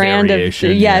brand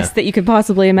variation, of that you could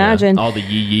possibly imagine. Yeah. All the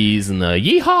yee-yees and the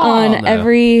yeehaw on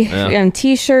on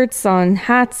t-shirts, on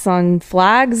hats, on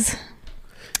flags,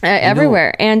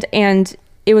 everywhere. And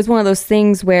it was one of those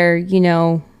things where,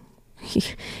 you're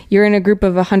in a group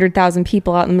of 100,000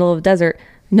 people out in the middle of the desert.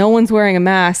 No one's wearing a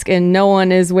mask and no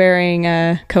one is wearing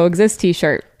a Coexist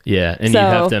t-shirt. Yeah, and you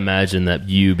have to imagine that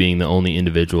you being the only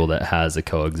individual that has a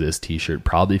Coexist t-shirt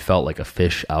probably felt like a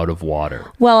fish out of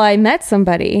water. Well, I met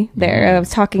somebody there. I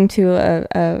was talking to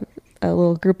a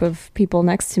little group of people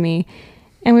next to me,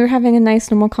 and we were having a nice,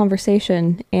 normal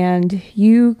conversation. And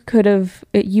you would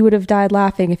have died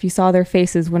laughing if you saw their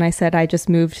faces when I said I just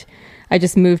moved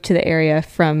to the area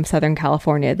from Southern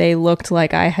California. They looked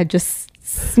like I had just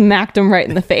smacked him right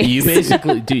in the face.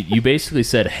 You basically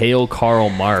said, "Hail Karl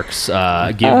Marx!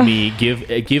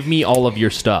 Give me all of your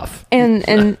stuff."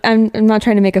 And I'm not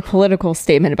trying to make a political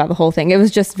statement about the whole thing. It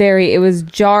was just it was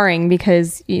jarring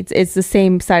because it's the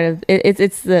same side of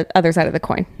it's the other side of the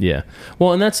coin. Yeah.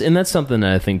 Well, and that's something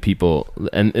that I think people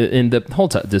and the whole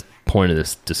this point of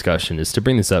this discussion is to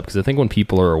bring this up because I think when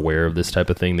people are aware of this type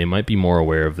of thing, they might be more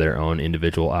aware of their own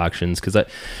individual actions. Because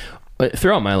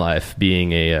throughout my life,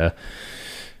 being a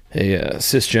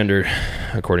cisgender,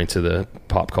 according to the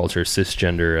pop culture,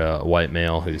 cisgender white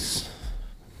male who's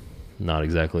not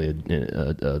exactly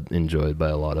enjoyed by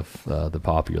a lot of the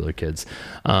popular kids,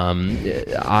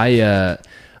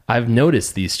 I've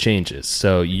noticed these changes.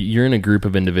 So you're in a group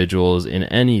of individuals in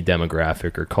any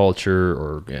demographic or culture,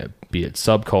 or be it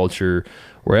subculture,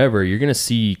 wherever, you're going to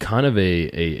see kind of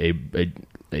a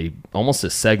almost a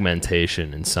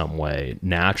segmentation in some way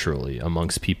naturally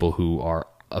amongst people who are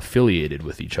affiliated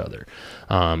with each other.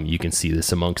 You can see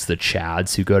this amongst the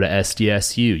Chads who go to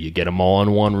SDSU. You get them all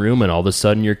in one room, and all of a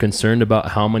sudden you're concerned about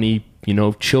how many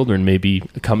children may be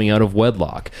coming out of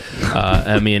wedlock.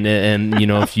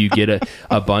 If you get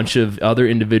a bunch of other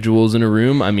individuals in a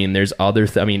room, there's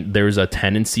there's a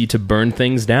tendency to burn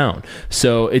things down.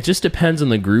 So it just depends on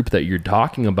the group that you're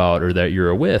talking about or that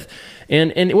you're with.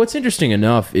 And what's interesting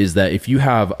enough is that if you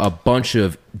have a bunch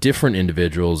of different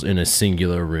individuals in a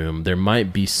singular room, there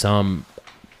might be some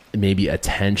maybe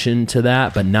attention to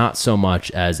that, but not so much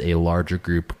as a larger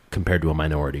group compared to a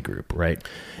minority group, right?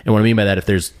 And what I mean by that, if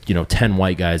there's 10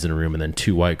 white guys in a room and then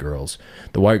 2 white girls,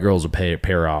 the white girls will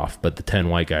pair off, but the 10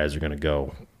 white guys are going to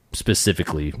go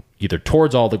specifically either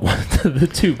towards all the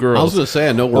 2 girls. I was going to say,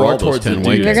 I know we're all those 10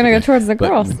 white guys. They're going to go towards the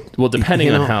girls. Well,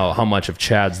 depending on how much of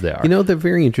Chads they are. The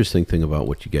very interesting thing about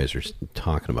what you guys are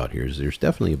talking about here is there's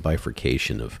definitely a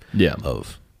bifurcation of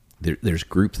there's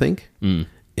groupthink, and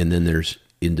then there's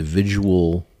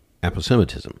individual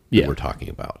aposematism that we're talking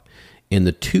about. And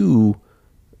the two,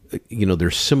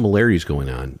 there's similarities going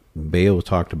on. Bayo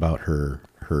talked about her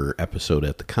episode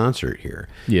at the concert here.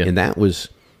 Yeah. And that was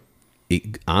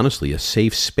honestly a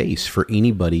safe space for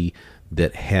anybody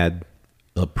that had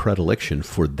a predilection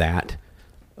for that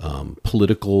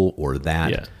political or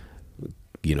that,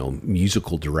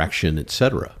 musical direction,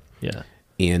 etc. Yeah.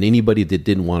 And anybody that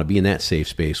didn't want to be in that safe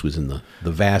space was in the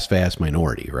vast, vast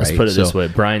minority, right? Let's put it this way.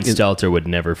 Brian Stelter would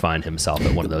never find himself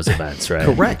at one of those events, right?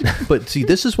 Correct. But see,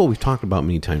 this is what we've talked about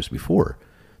many times before.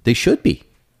 They should be.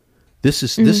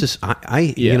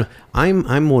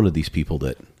 I'm one of these people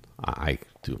that I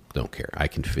don't care. I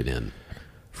can fit in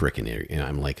frickin'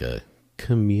 I'm like a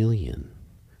chameleon,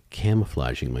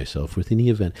 camouflaging myself with any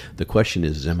event. The question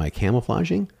is am I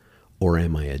camouflaging or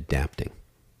am I adapting?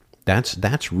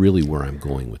 That's really where I'm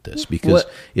going with this, because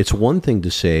it's one thing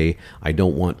to say I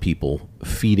don't want people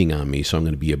feeding on me, so I'm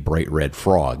going to be a bright red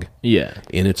frog. Yeah.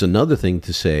 And it's another thing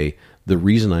to say the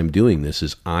reason I'm doing this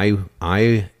is I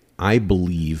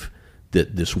believe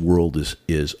that this world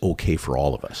is okay for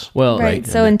all of us. Well, right.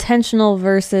 So intentional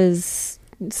versus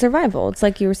survival. It's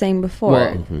like you were saying before.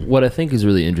 Well, what I think is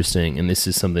really interesting, and this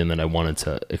is something that I wanted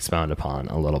to expound upon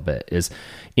a little bit, is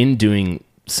in doing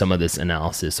some of this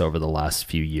analysis over the last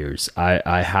few years,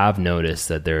 I have noticed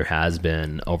that there has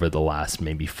been, over the last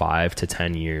maybe 5 to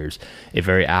 10 years, a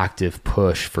very active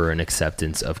push for an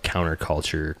acceptance of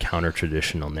counterculture,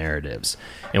 counter-traditional narratives.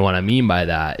 And what I mean by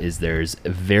that is there's a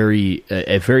very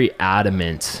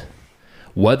adamant,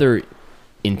 whether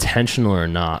intentional or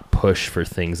not, push for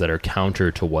things that are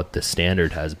counter to what the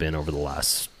standard has been over the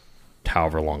last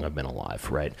however long I've been alive,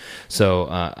 right? So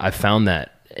I found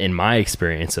that in my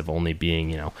experience of only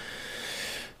being, a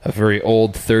very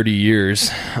old 30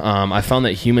 years, I found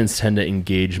that humans tend to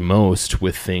engage most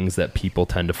with things that people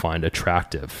tend to find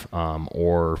attractive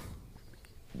or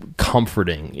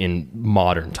comforting in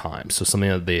modern times. So something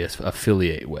that they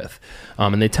affiliate with.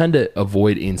 And they tend to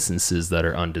avoid instances that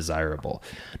are undesirable.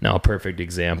 Now, a perfect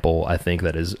example, I think,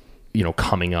 that is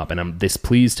coming up, and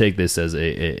please take this as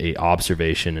a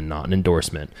observation and not an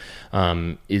endorsement,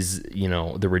 is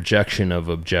the rejection of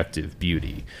objective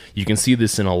beauty. You can see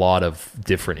this in a lot of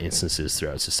different instances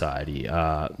throughout society.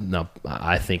 Now,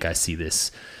 I think I see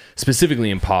this specifically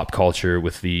in pop culture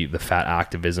with the FEAT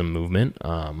activism movement,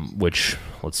 which,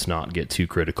 let's not get too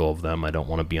critical of them. I don't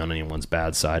want to be on anyone's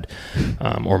bad side,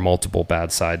 or multiple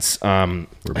bad sides. We're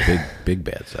big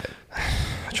bad side.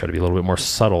 I try to be a little bit more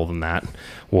subtle than that.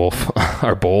 Wolf,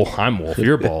 or Bull. I'm Wolf.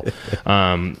 You're Bull.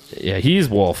 Yeah, he's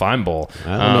Wolf. I'm Bull.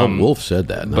 I don't know. Wolf said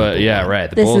that. But Bull. Yeah,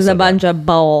 right. This is a bunch of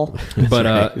Bull.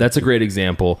 But that's a great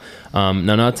example.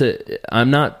 Now,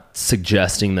 I'm not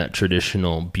suggesting that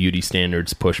traditional beauty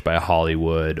standards pushed by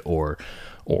Hollywood or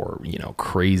or, you know,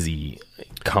 crazy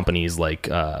companies like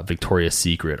Victoria's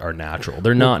Secret are natural.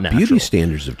 They're not natural. Beauty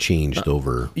standards have changed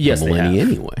over Yes, millennia they have.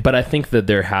 anyway. But I think that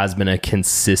there has been a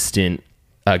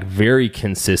very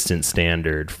consistent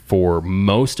standard for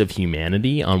most of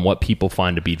humanity on what people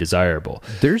find to be desirable.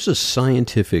 There's a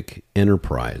scientific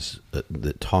enterprise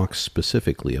that talks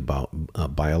specifically about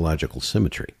biological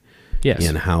symmetry. Yes.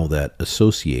 And how that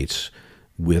associates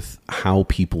with how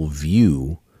people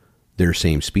view their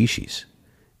same species.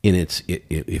 And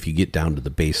if you get down to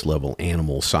the base level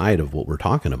animal side of what we're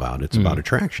talking about, it's about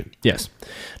attraction. Yes.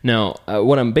 Now,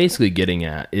 what I'm basically getting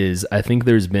at is I think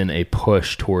there's been a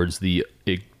push towards the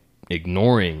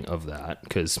ignoring of that,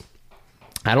 because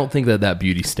I don't think that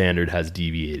beauty standard has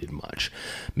deviated much.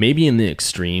 Maybe in the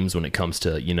extremes when it comes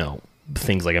to, you know,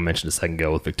 things like I mentioned a second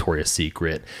ago with Victoria's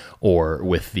Secret, or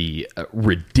with the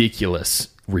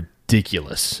ridiculous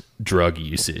drug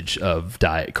usage of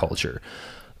diet culture.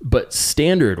 But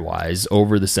standard-wise,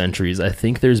 over the centuries, I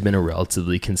think there's been a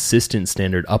relatively consistent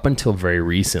standard up until very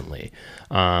recently.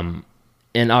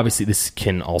 And obviously, this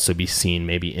can also be seen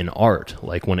maybe in art,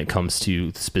 like when it comes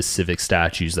to specific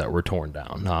statues that were torn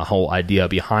down. The whole idea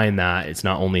behind that, it's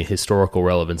not only historical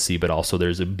relevancy, but also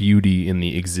there's a beauty in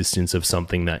the existence of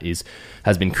something that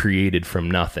has been created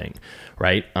from nothing,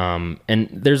 right? And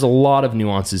there's a lot of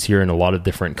nuances here and a lot of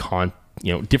different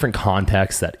different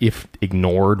contexts that, if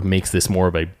ignored, makes this more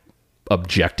of a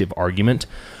objective argument.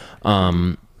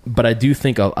 But I do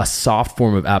think a soft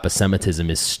form of aposematism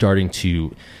is starting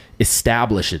to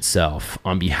establish itself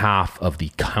on behalf of the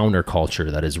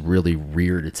counterculture that has really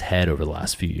reared its head over the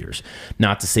last few years.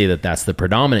 Not to say that that's the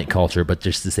predominant culture, but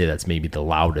just to say that's maybe the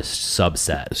loudest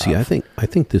subset. See, I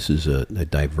think this is a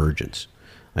divergence.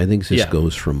 I think this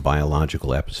goes from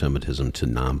biological aposematism to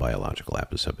non-biological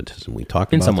aposematism. We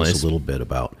talked about this a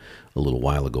little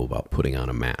while ago about putting on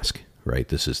a mask, right?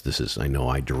 This is. I know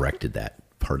I directed that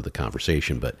part of the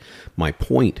conversation, but my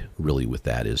point really with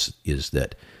that is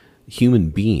that human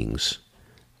beings,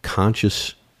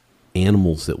 conscious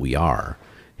animals that we are,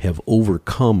 have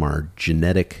overcome our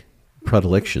genetic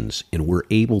predilections, and we're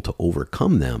able to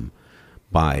overcome them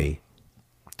by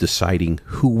deciding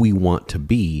who we want to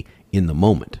be in the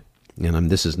moment. And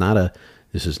this is not an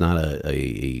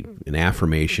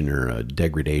affirmation or a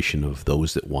degradation of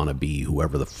those that want to be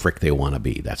whoever the frick they want to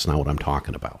be. That's not what I'm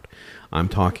talking about. I'm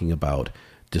talking about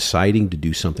deciding to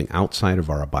do something outside of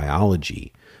our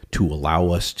biology to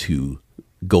allow us to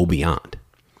go beyond.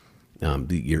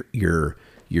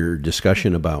 Your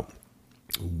discussion about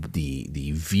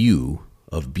the view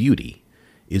of beauty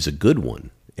is a good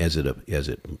one as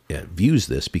it views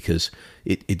this, because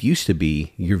it used to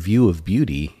be your view of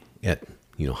beauty at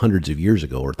hundreds of years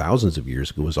ago or thousands of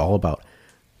years ago was all about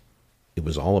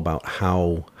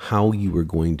how you were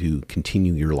going to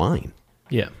continue your line.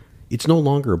 Yeah. It's no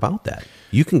longer about that.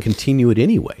 You can continue it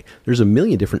anyway. There's a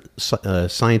million different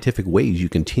scientific ways you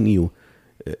continue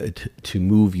to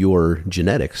move your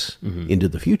genetics into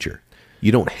the future.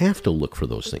 You don't have to look for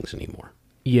those things anymore.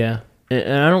 Yeah,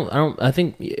 and I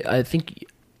think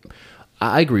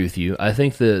I agree with you. I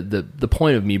think the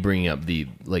point of me bringing up the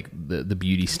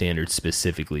beauty standards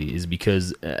specifically is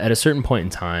because at a certain point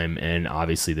in time, and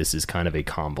obviously this is kind of a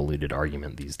convoluted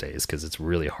argument these days because it's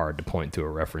really hard to point to a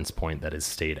reference point that has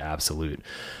stayed absolute.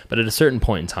 But at a certain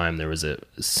point in time, there was a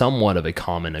somewhat of a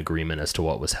common agreement as to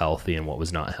what was healthy and what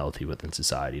was not healthy within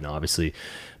society. Now, obviously,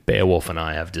 Baewolf and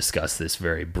I have discussed this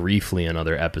very briefly in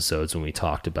other episodes when we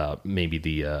talked about maybe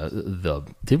the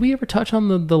did we ever touch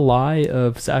on the lie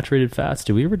of saturated fats?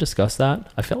 Did we ever discuss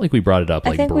that? I felt like we brought it up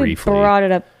I think briefly. We brought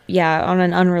it up, on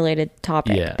an unrelated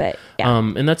topic. Yeah. But yeah.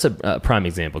 And that's a prime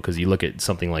example because you look at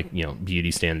something like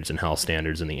beauty standards and health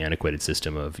standards and the antiquated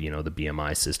system of the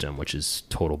BMI system, which is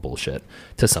total bullshit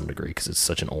to some degree because it's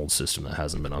such an old system that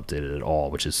hasn't been updated at all,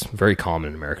 which is very common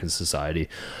in American society.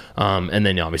 And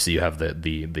then obviously you have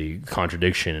the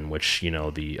contradiction in which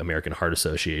the American Heart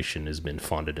Association has been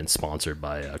funded and sponsored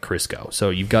by Crisco. So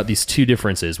you've got these two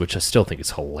differences, which I still think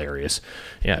is hilarious.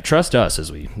 Yeah, trust us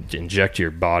as we inject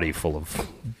your body full of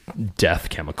death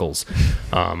chemicals,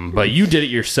 but you did it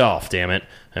yourself, damn it,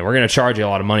 and we're going to charge you a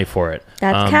lot of money for it.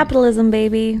 That's capitalism,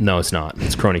 baby. No, it's not.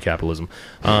 It's crony capitalism.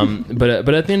 But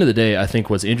at the end of the day, I think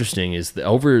what's interesting is that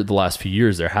over the last few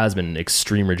years, there has been an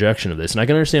extreme rejection of this, and I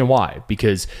can understand why,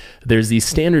 because there's these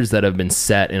standards that have been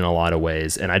set in a lot of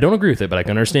ways, and I don't agree with it, but I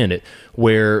can understand it,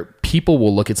 where people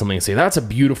will look at something and say, that's a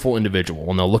beautiful individual,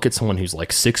 and they'll look at someone who's like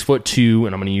 6'2",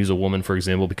 and I'm going to use a woman, for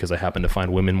example, because I happen to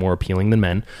find women more appealing than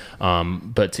men,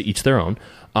 but to each their own.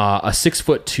 A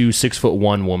 6'2",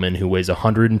 6'1" woman who weighs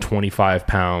 125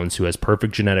 pounds, who has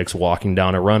perfect genetics, walking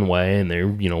down a runway, and they're,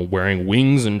 wearing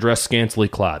wings and dressed scantily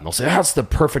clad. And they'll say, that's the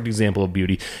perfect example of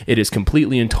beauty. It is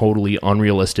completely and totally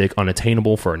unrealistic,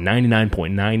 unattainable for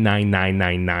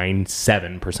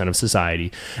 99.999997% of society.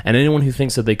 And anyone who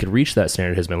thinks that they could reach that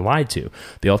standard has been lied to.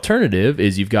 The alternative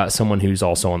is you've got someone who's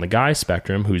also on the guy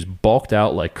spectrum, who's bulked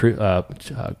out like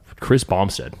Chris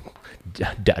Bumstead.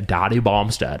 Dottie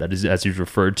Bomstad, as he's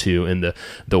referred to in the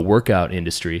workout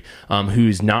industry,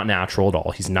 who's not natural at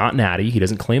all. He's not natty. He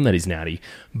doesn't claim that he's natty,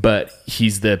 but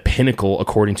he's the pinnacle,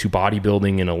 according to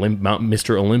bodybuilding and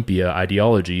Mr. Olympia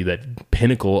ideology, that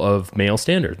pinnacle of male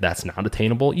standard. That's not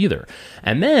attainable either.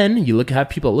 And then you have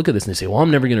people look at this and they say, well,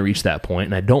 I'm never going to reach that point,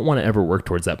 and I don't want to ever work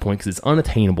towards that point because it's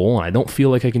unattainable, and I don't feel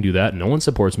like I can do that, and no one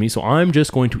supports me, so I'm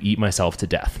just going to eat myself to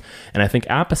death. And I think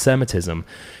aposematism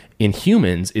in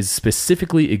humans is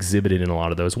specifically exhibited in a lot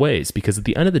of those ways, because at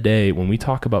the end of the day, when we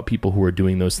talk about people who are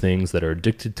doing those things, that are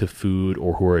addicted to food,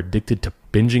 or who are addicted to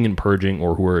binging and purging,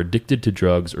 or who are addicted to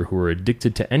drugs, or who are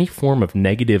addicted to any form of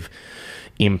negative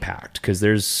impact, because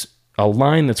there's a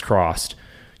line that's crossed.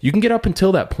 You can get up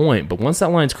until that point, but once that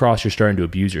line's crossed, you're starting to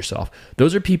abuse yourself.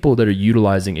 Those are people that are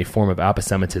utilizing a form of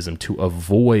aposematism to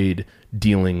avoid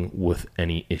dealing with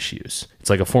any issues. It's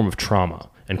like a form of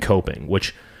trauma and coping,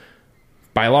 which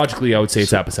biologically, I would say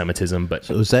it's aposematism, but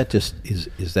so is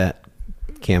that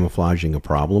camouflaging a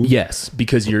problem? Yes,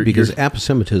 because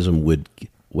aposematism would,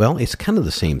 well, it's kind of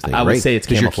the same thing. I would say it's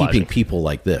camouflaging. You're keeping people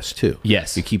like this too.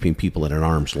 Yes, you're keeping people at an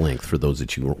arm's length. For those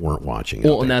that you weren't watching.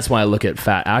 Well, and that's why I look at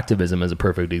fat activism as a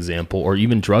perfect example, or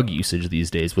even drug usage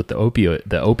these days with the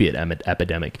opiate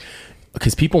epidemic,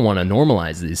 because people want to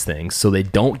normalize these things so they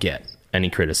don't get any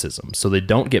criticism, so they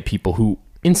don't get people who,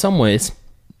 in some ways,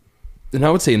 and I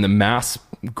would say in the mass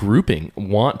grouping,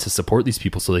 want to support these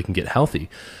people so they can get healthy.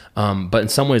 But in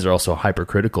some ways are also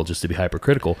hypercritical just to be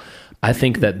hypercritical. I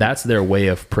think that that's their way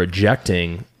of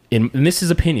projecting, and this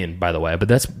is opinion, by the way, but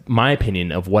that's my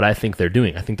opinion of what I think they're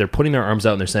doing. I think they're putting their arms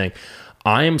out and they're saying,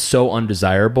 I am so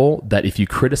undesirable that if you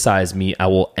criticize me, I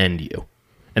will end you.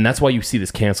 And that's why you see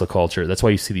this cancel culture. That's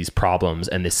why you see these problems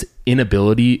and this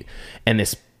inability and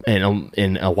this, and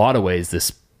in a lot of ways,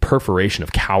 this perforation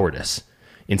of cowardice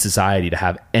in society to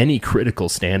have any critical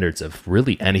standards of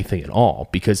really anything at all.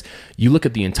 Because you look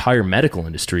at the entire medical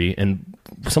industry, and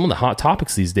some of the hot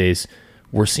topics these days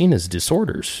were seen as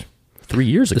disorders 3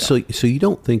 years ago. So you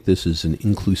don't think this is an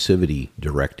inclusivity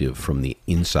directive from the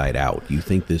inside out? You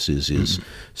think this is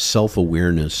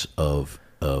self-awareness of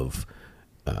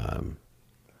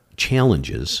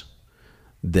challenges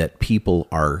that people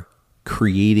are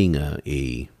creating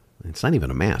a it's not even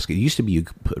a mask. It used to be you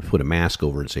could put a mask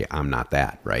over and say, I'm not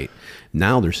that, right?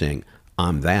 Now they're saying,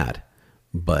 I'm that,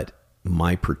 but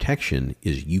my protection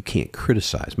is you can't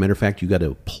criticize. Matter of fact, you got to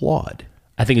applaud.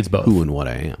 I think it's both. Who and what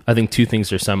I am. I think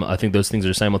I think those things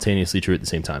are simultaneously true at the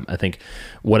same time. I think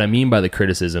what I mean by the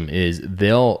criticism is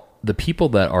the people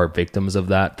that are victims of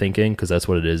that thinking, because that's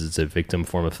what it is, it's a victim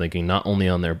form of thinking, not only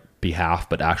on their behalf,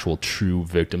 but actual true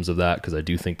victims of that, because I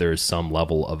do think there is some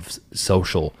level of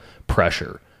social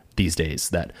pressure these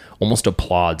days that almost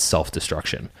applauds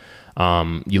self-destruction.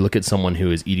 You look at someone who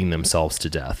is eating themselves to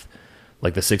death,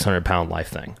 like the 600-pound life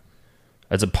thing.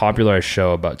 It's a popularized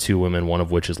show about two women, one of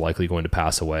which is likely going to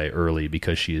pass away early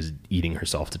because she is eating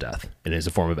herself to death. It is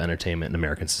a form of entertainment in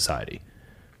American society.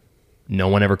 No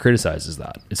one ever criticizes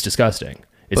that. It's disgusting.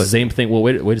 It's the same thing. Well,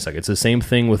 wait a second. It's the same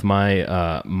thing with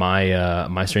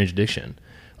my Strange Addiction.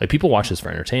 Like, people watch this for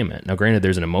entertainment. Now, granted,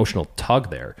 there's an emotional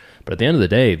tug there, but at the end of the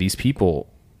day, these people,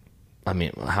 I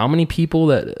mean, how many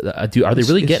people are they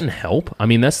really getting help? I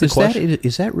mean, that's the question.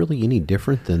 Is that really any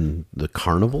different than the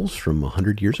carnivals from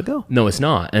 100 years ago? No, it's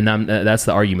not. And that's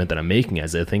the argument that I'm making,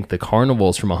 is I think the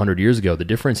carnivals from 100 years ago, the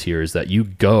difference here is that you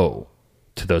go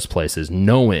to those places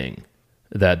knowing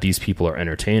that these people are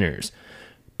entertainers.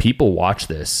 People watch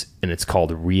this, and it's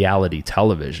called reality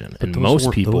television. But and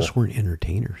most people, those weren't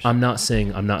entertainers. I'm not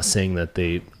saying that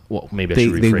they. Well, maybe I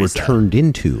should rephrase they were that. Turned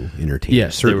into entertainers.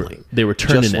 Yes, certainly. They were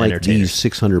turned just into like entertainers.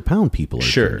 These 600-pound people are.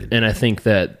 Sure, and I think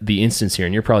that the instance here,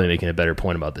 and you're probably making a better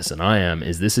point about this than I am,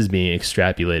 is this is being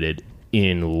extrapolated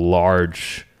in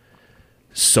large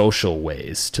social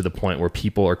ways to the point where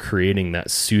people are creating that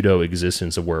pseudo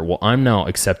existence of where, well, I'm now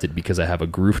accepted because I have a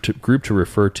group to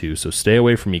refer to, so stay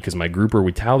away from me because my group will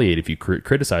retaliate if you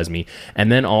criticize me.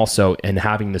 And then also, and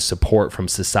having the support from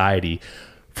society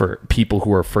for people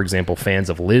who are, for example, fans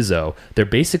of Lizzo, they're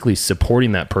basically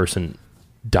supporting that person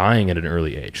dying at an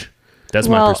early age. That's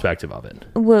my perspective of it.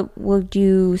 Would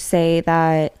you say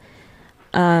that,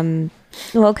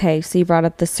 okay, so you brought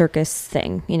up the circus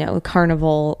thing,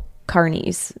 carnival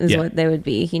carnies is Yeah. what they would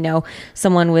be.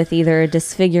 Someone with either a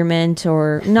disfigurement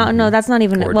or no, that's not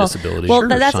even Or disability. Well, Sure,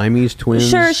 that's Siamese twins.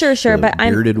 Sure. the But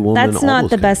bearded woman, that's all not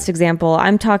those the kinds best of- example.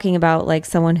 I'm talking about like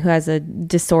someone who has a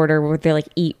disorder where they like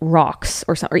eat rocks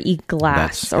or eat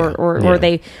glass That's-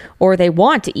 or they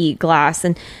want to eat glass.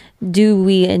 And do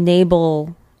we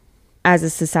enable as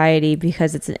a society,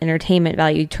 because it's an entertainment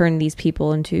value, turn these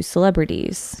people into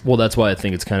celebrities? Well, that's why I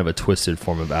think it's kind of a twisted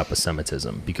form of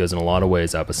aposematism, because in a lot of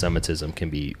ways, aposematism can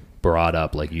be brought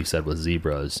up, like you said, with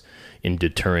zebras in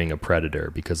deterring a predator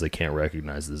because they can't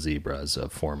recognize the zebra as a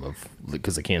form of,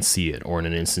 because they can't see it, or in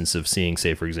an instance of seeing,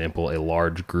 say, for example, a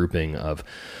large grouping of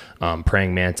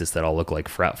praying mantis that all look like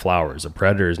flowers. A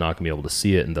predator is not going to be able to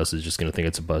see it, and thus is just going to think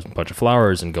it's a bunch of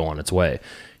flowers and go on its way.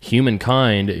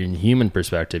 Humankind, in human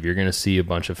perspective, you're going to see a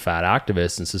bunch of fat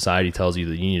activists, and society tells you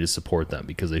that you need to support them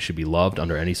because they should be loved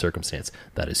under any circumstance.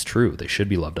 That is true. They should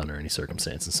be loved under any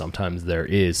circumstance, and sometimes there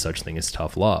is such thing as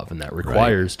tough love, and that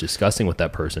requires discussing with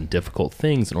that person difficult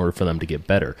things in order for them to get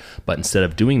better. But instead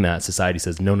of doing that, society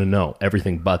says, no,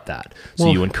 everything but that. So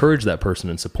you encourage that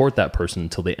person and support that person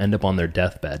until they end up on their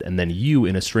deathbed, and then you,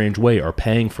 in a strange way, are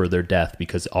paying for their death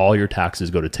because all your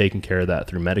taxes go to taking care of that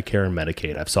through Medicare and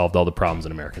Medicaid. I've solved all the problems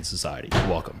in American society. You're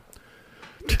welcome.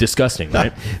 Disgusting,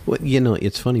 right? Well,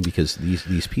 it's funny because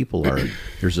these people are,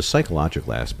 there's a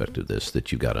psychological aspect of this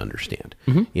that you've got to understand.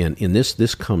 And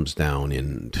this comes down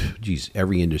in,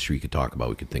 every industry you could talk about,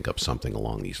 we could think up something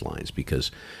along these lines,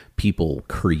 because people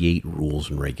create rules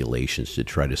and regulations to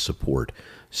try to support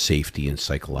safety and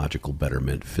psychological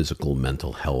betterment, physical,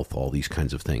 mental health, all these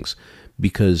kinds of things,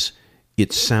 because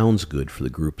it sounds good for the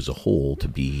group as a whole to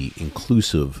be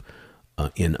inclusive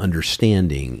in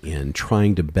understanding and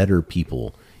trying to better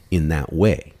people in that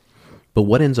way. But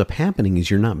what ends up happening is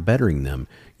you're not bettering them.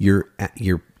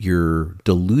 You're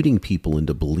deluding people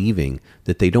into believing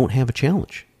that they don't have a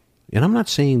challenge. And I'm not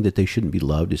saying that they shouldn't be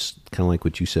loved. It's kind of like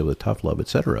what you said with tough love,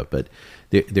 etc. But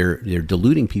they're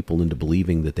deluding people into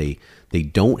believing that they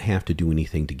don't have to do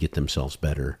anything to get themselves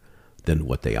better than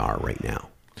what they are right now.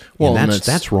 Well, and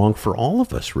that's wrong for all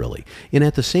of us, really. And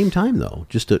at the same time, though,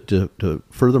 just to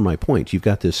further my point, you've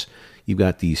got these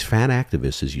fat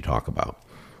activists, as you talk about,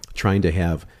 trying to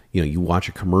have, you watch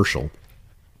a commercial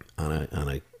on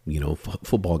a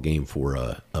football game for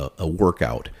a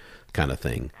workout kind of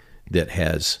thing that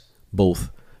has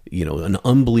both, an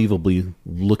unbelievably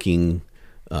looking,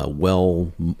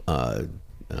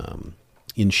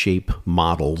 in shape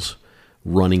models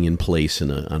running in place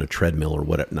on a treadmill or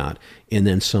whatnot, and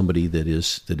then somebody that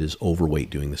is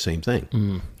overweight doing the same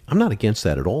thing. I'm not against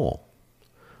that at all,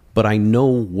 but I know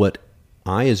what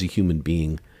I as a human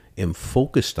being am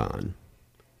focused on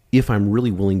if I'm really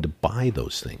willing to buy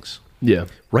those things. Yeah.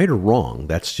 Right or wrong,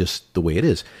 that's just the way it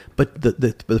is. But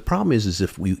the problem is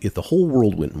if the whole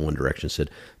world went in one direction and said,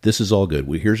 this is all good,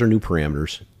 here's our new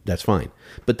parameters, that's fine.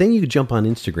 But then you could jump on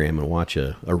Instagram and watch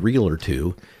a reel or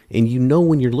two, and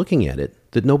when you're looking at it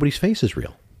that nobody's face is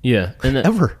real. Yeah. And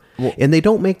ever. Well, and they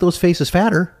don't make those faces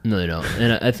fatter. No, they don't.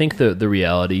 And I think the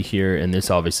reality here, and this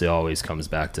obviously always comes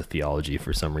back to theology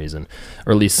for some reason,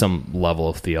 or at least some level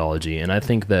of theology. And I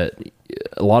think that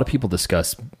a lot of people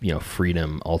discuss,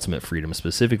 freedom, ultimate freedom,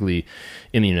 specifically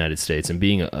in the United States. And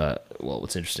being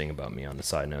what's interesting about me on the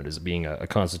side note is being a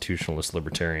constitutionalist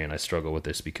libertarian. I struggle with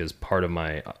this because part of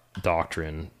my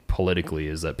doctrine politically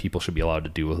is that people should be allowed to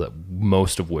do with it,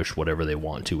 most of which whatever they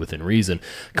want to within reason.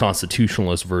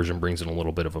 Constitutionalist version brings in a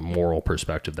little bit of a moral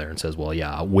perspective there and says, well,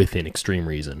 yeah, within extreme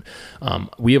reason.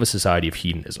 We have a society of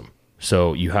hedonism.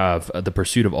 So you have the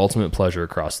pursuit of ultimate pleasure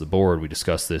across the board. We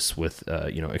discussed this with,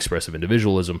 expressive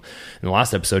individualism in the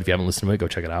last episode. If you haven't listened to it, go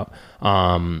check it out.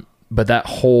 But that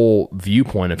whole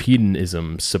viewpoint of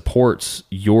hedonism supports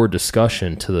your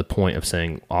discussion to the point of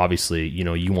saying, obviously,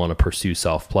 you want to pursue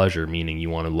self-pleasure, meaning you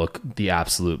want to look the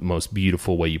absolute most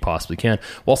beautiful way you possibly can,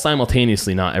 while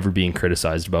simultaneously not ever being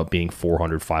criticized about being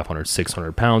 400, 500,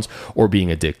 600 pounds, or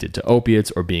being addicted to opiates,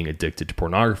 or being addicted to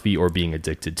pornography, or being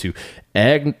addicted to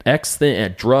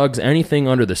drugs, anything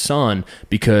under the sun,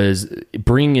 because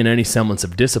bringing in any semblance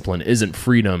of discipline isn't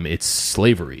freedom, it's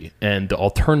slavery. And the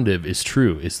alternative is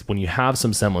true, is when you have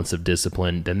some semblance of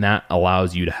discipline, then that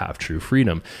allows you to have true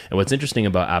freedom. And what's interesting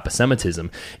about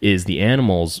aposematism is the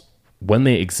animals, when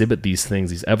they exhibit these things,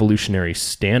 these evolutionary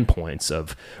standpoints or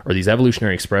these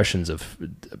evolutionary expressions of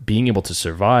being able to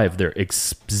survive, they're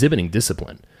exhibiting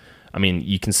discipline. I mean,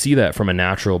 you can see that from a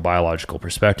natural biological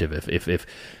perspective. If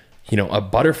a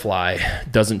butterfly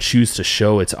doesn't choose to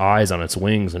show its eyes on its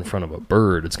wings in front of a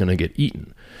bird, it's going to get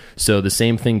eaten. So the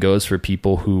same thing goes for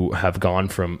people who have gone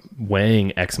from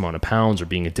weighing X amount of pounds or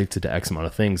being addicted to X amount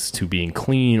of things to being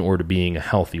clean or to being a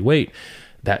healthy weight.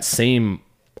 that same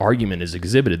argument is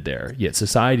exhibited there. Yet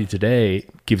society today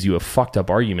gives you a fucked up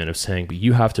argument of saying, but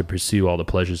you have to pursue all the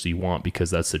pleasures you want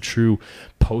because that's the true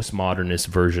postmodernist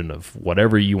version of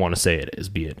whatever you want to say it is,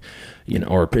 be it,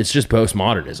 or it's just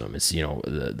postmodernism. It's,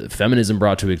 the feminism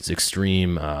brought to its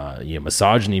extreme,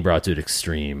 misogyny brought to its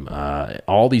extreme,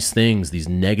 all these things, these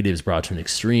negatives brought to an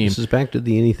extreme. This is back to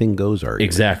the anything goes argument.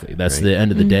 Exactly. That's right? The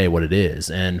end of the day, what it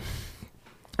is. And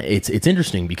it's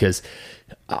interesting because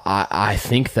I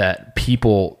think that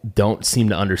people don't seem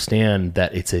to understand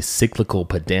that it's a cyclical,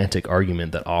 pedantic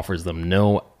argument that offers them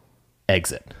no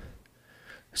exit.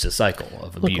 It's a cycle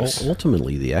of abuse.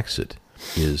 Ultimately, the exit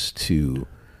is to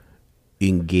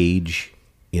engage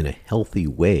in a healthy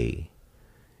way,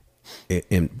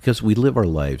 and because we live our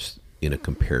lives in a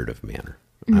comparative manner.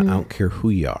 I don't care who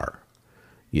you are.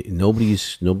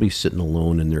 Nobody's sitting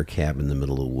alone in their cabin in the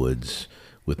middle of the woods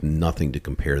with nothing to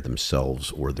compare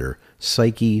themselves or their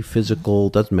psyche, physical,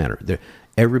 doesn't matter.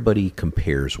 Everybody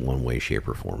compares one way, shape,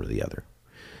 or form or the other.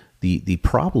 The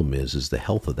problem is the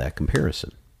health of that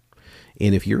comparison.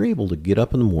 And if you're able to get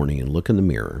up in the morning and look in the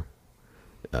mirror,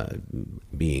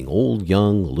 being old,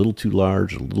 young, a little too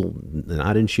large, a little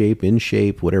not in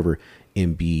shape, whatever,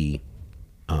 and be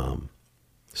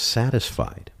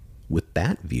satisfied with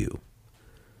that view,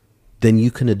 then you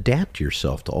can adapt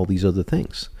yourself to all these other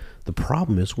things. The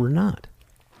problem is we're not.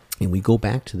 And we go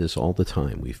back to this all the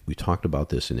time. We talked about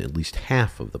this in at least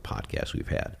half of the podcasts we've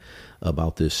had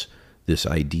about this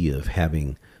idea of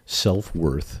having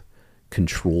self-worth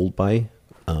controlled by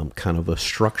kind of a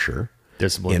structure,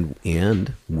 discipline,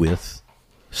 and with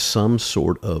some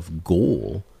sort of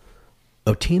goal,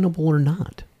 obtainable or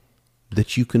not,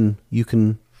 that you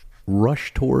can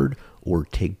rush toward or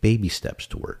take baby steps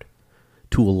toward,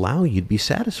 to allow you to be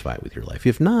satisfied with your life.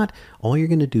 If not, all you're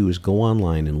going to do is go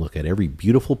online and look at every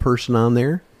beautiful person on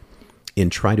there and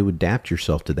try to adapt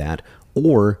yourself to that,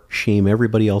 or shame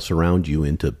everybody else around you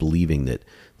into believing that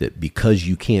because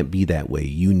you can't be that way,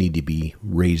 you need to be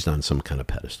raised on some kind of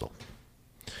pedestal.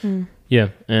 Yeah,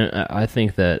 and I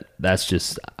think that's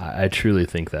just, I truly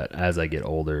think that as I get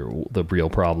older, the real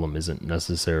problem isn't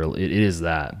necessarily, it is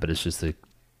that, but it's just the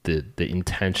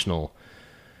intentional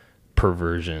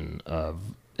perversion of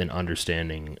an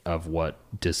understanding of what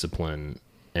discipline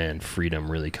and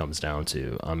freedom really comes down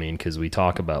to. I mean, because we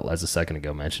talk about, as a second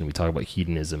ago mentioned, we talk about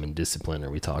hedonism and discipline, or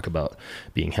we talk about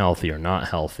being healthy or not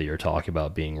healthy, or talk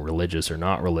about being religious or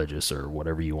not religious, or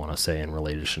whatever you want to say in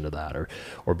relation to that,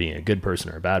 or being a good person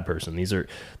or a bad person. These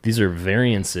are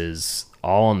variances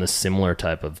all on the similar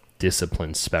type of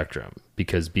discipline spectrum,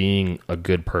 because being a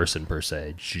good person per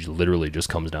se literally just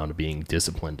comes down to being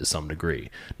disciplined to some degree,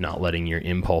 not letting your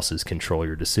impulses control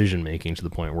your decision making to the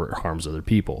point where it harms other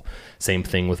people. Same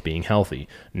thing with being healthy,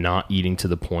 not eating to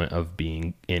the point of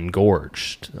being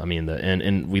engorged. I mean,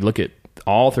 and we look at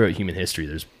all throughout human history,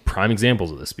 there's prime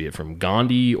examples of this, be it from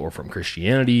Gandhi or from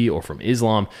Christianity or from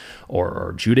Islam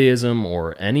or Judaism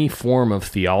or any form of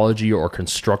theology or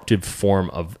constructive form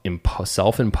of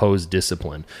self-imposed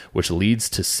discipline, which leads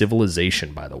to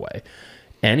civilization, by the way.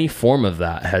 Any form of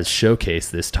that has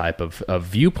showcased this type of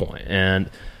viewpoint. And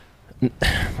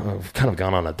I've kind of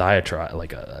gone on a diatribe,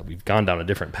 we've gone down a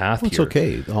different path here. It's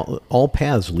okay. All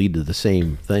paths lead to the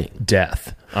same thing.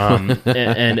 Death.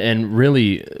 And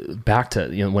really back to,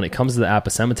 when it comes to the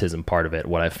aposematism part of it,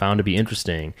 what I found to be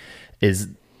interesting is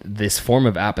this form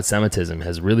of aposematism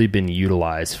has really been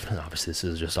utilized. Obviously, this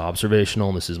is just observational,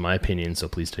 and this is my opinion, so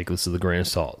please take this with a grain of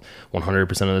salt. 100%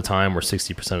 of the time, we're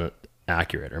 60%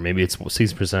 accurate, or maybe it's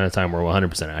 60% of the time we're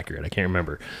 100% accurate. I can't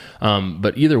remember.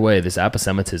 But either way, this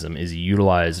aposematism is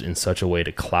utilized in such a way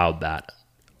to cloud that,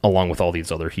 along with all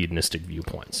these other hedonistic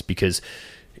viewpoints. Because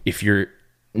if you're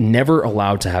never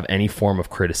allowed to have any form of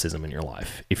criticism in your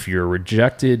life, if you're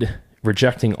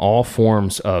rejecting all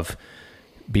forms of,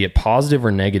 be it positive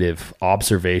or negative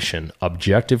observation,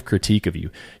 objective critique of you,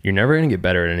 you're never going to get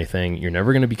better at anything. You're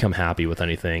never going to become happy with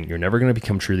anything. You're never going to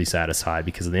become truly satisfied,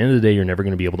 because at the end of the day, you're never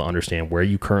going to be able to understand where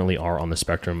you currently are on the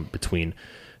spectrum between,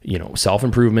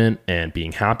 self-improvement and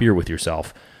being happier with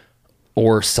yourself,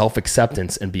 or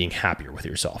self-acceptance and being happier with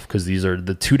yourself, because these are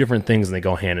the two different things and they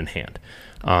go hand in hand.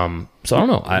 So I don't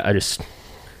know. I just...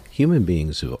 Human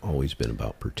beings have always been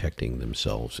about protecting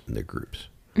themselves and their groups.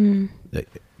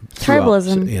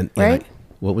 Tribalism, right?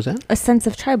 What was that? A sense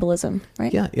of tribalism,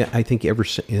 right? Yeah. I think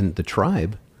in the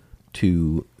tribe,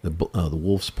 to the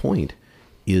wolf's point,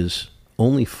 is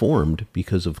only formed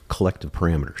because of collective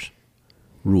parameters,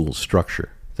 rules, structure,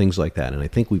 things like that. And I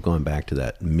think we've gone back to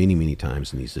that many, many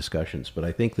times in these discussions. But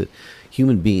I think that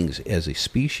human beings as a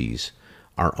species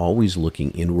are always looking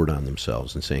inward on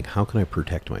themselves and saying, how can I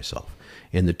protect myself?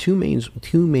 And the two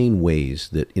main ways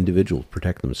that individuals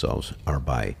protect themselves are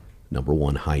by, number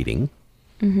one, hiding.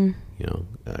 You know,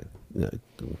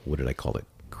 what did I call it?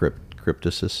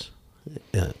 Cryptosis,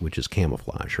 which is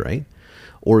camouflage, right?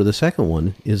 Or the second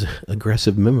one is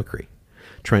aggressive mimicry,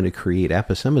 trying to create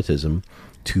aposematism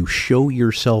to show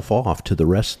yourself off to the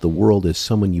rest of the world as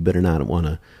someone you better not want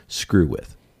to screw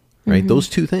with. Right? Those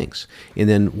two things. And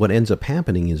then what ends up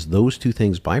happening is those two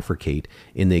things bifurcate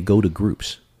and they go to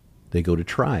groups. They go to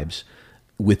tribes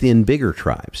within bigger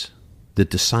tribes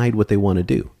that decide what they want to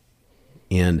do.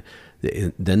 And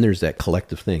then there's that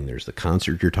collective thing. There's the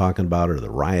concert you're talking about or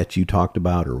the riots you talked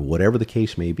about or whatever the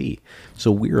case may be.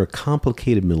 So we're a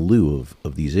complicated milieu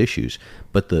of these issues.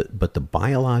 But the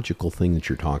biological thing that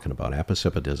you're talking about,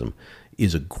 aposematism,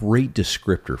 is a great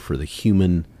descriptor for the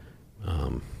human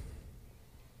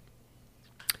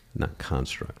not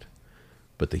construct,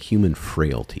 but the human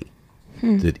frailty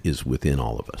that is within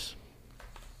all of us.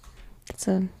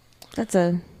 That's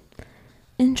a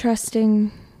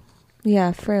interesting,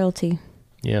 frailty.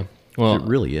 Yeah. Well, It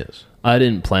really is. I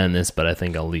didn't plan this, but I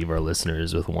think I'll leave our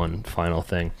listeners with one final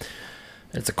thing.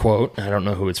 It's a quote. I don't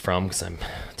know who it's from because I'm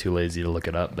too lazy to look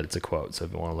it up, but it's a quote. So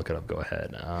if you want to look it up, go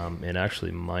ahead. It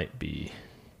actually might be.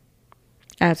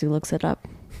 As he looks it up.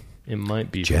 It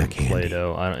might be Jack from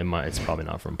Plato. It's probably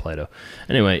not from Plato.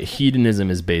 Anyway, hedonism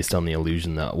is based on the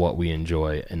illusion that what we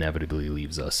enjoy inevitably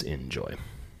leaves us in joy.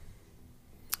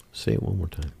 Say it one more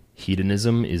time.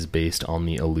 Hedonism is based on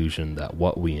the illusion that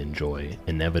what we enjoy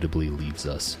inevitably leaves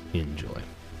us in joy.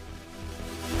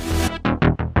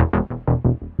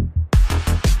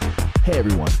 Hey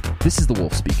everyone, this is the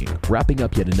Wolf speaking, wrapping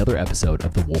up yet another episode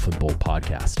of the Wolf and Bull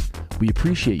podcast. We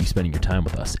appreciate you spending your time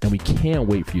with us, and we can't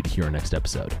wait for you to hear our next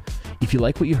episode. If you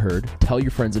like what you heard, tell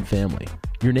your friends and family,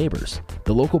 your neighbors,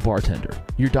 the local bartender,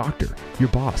 your doctor, your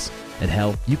boss, and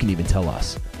hell, you can even tell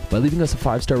us. By leaving us a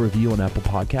 5-star review on Apple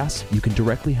Podcasts, you can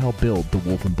directly help build the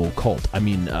Wolf and Bull cult.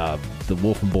 The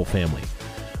Wolf and Bull family.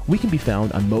 We can be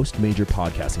found on most major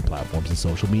podcasting platforms and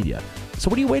social media. So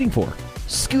what are you waiting for?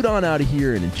 Scoot on out of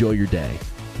here and enjoy your day.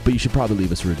 But you should probably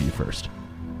leave us a review first.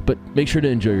 But make sure to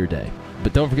enjoy your day.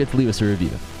 But don't forget to leave us a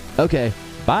review. Okay,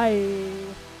 bye.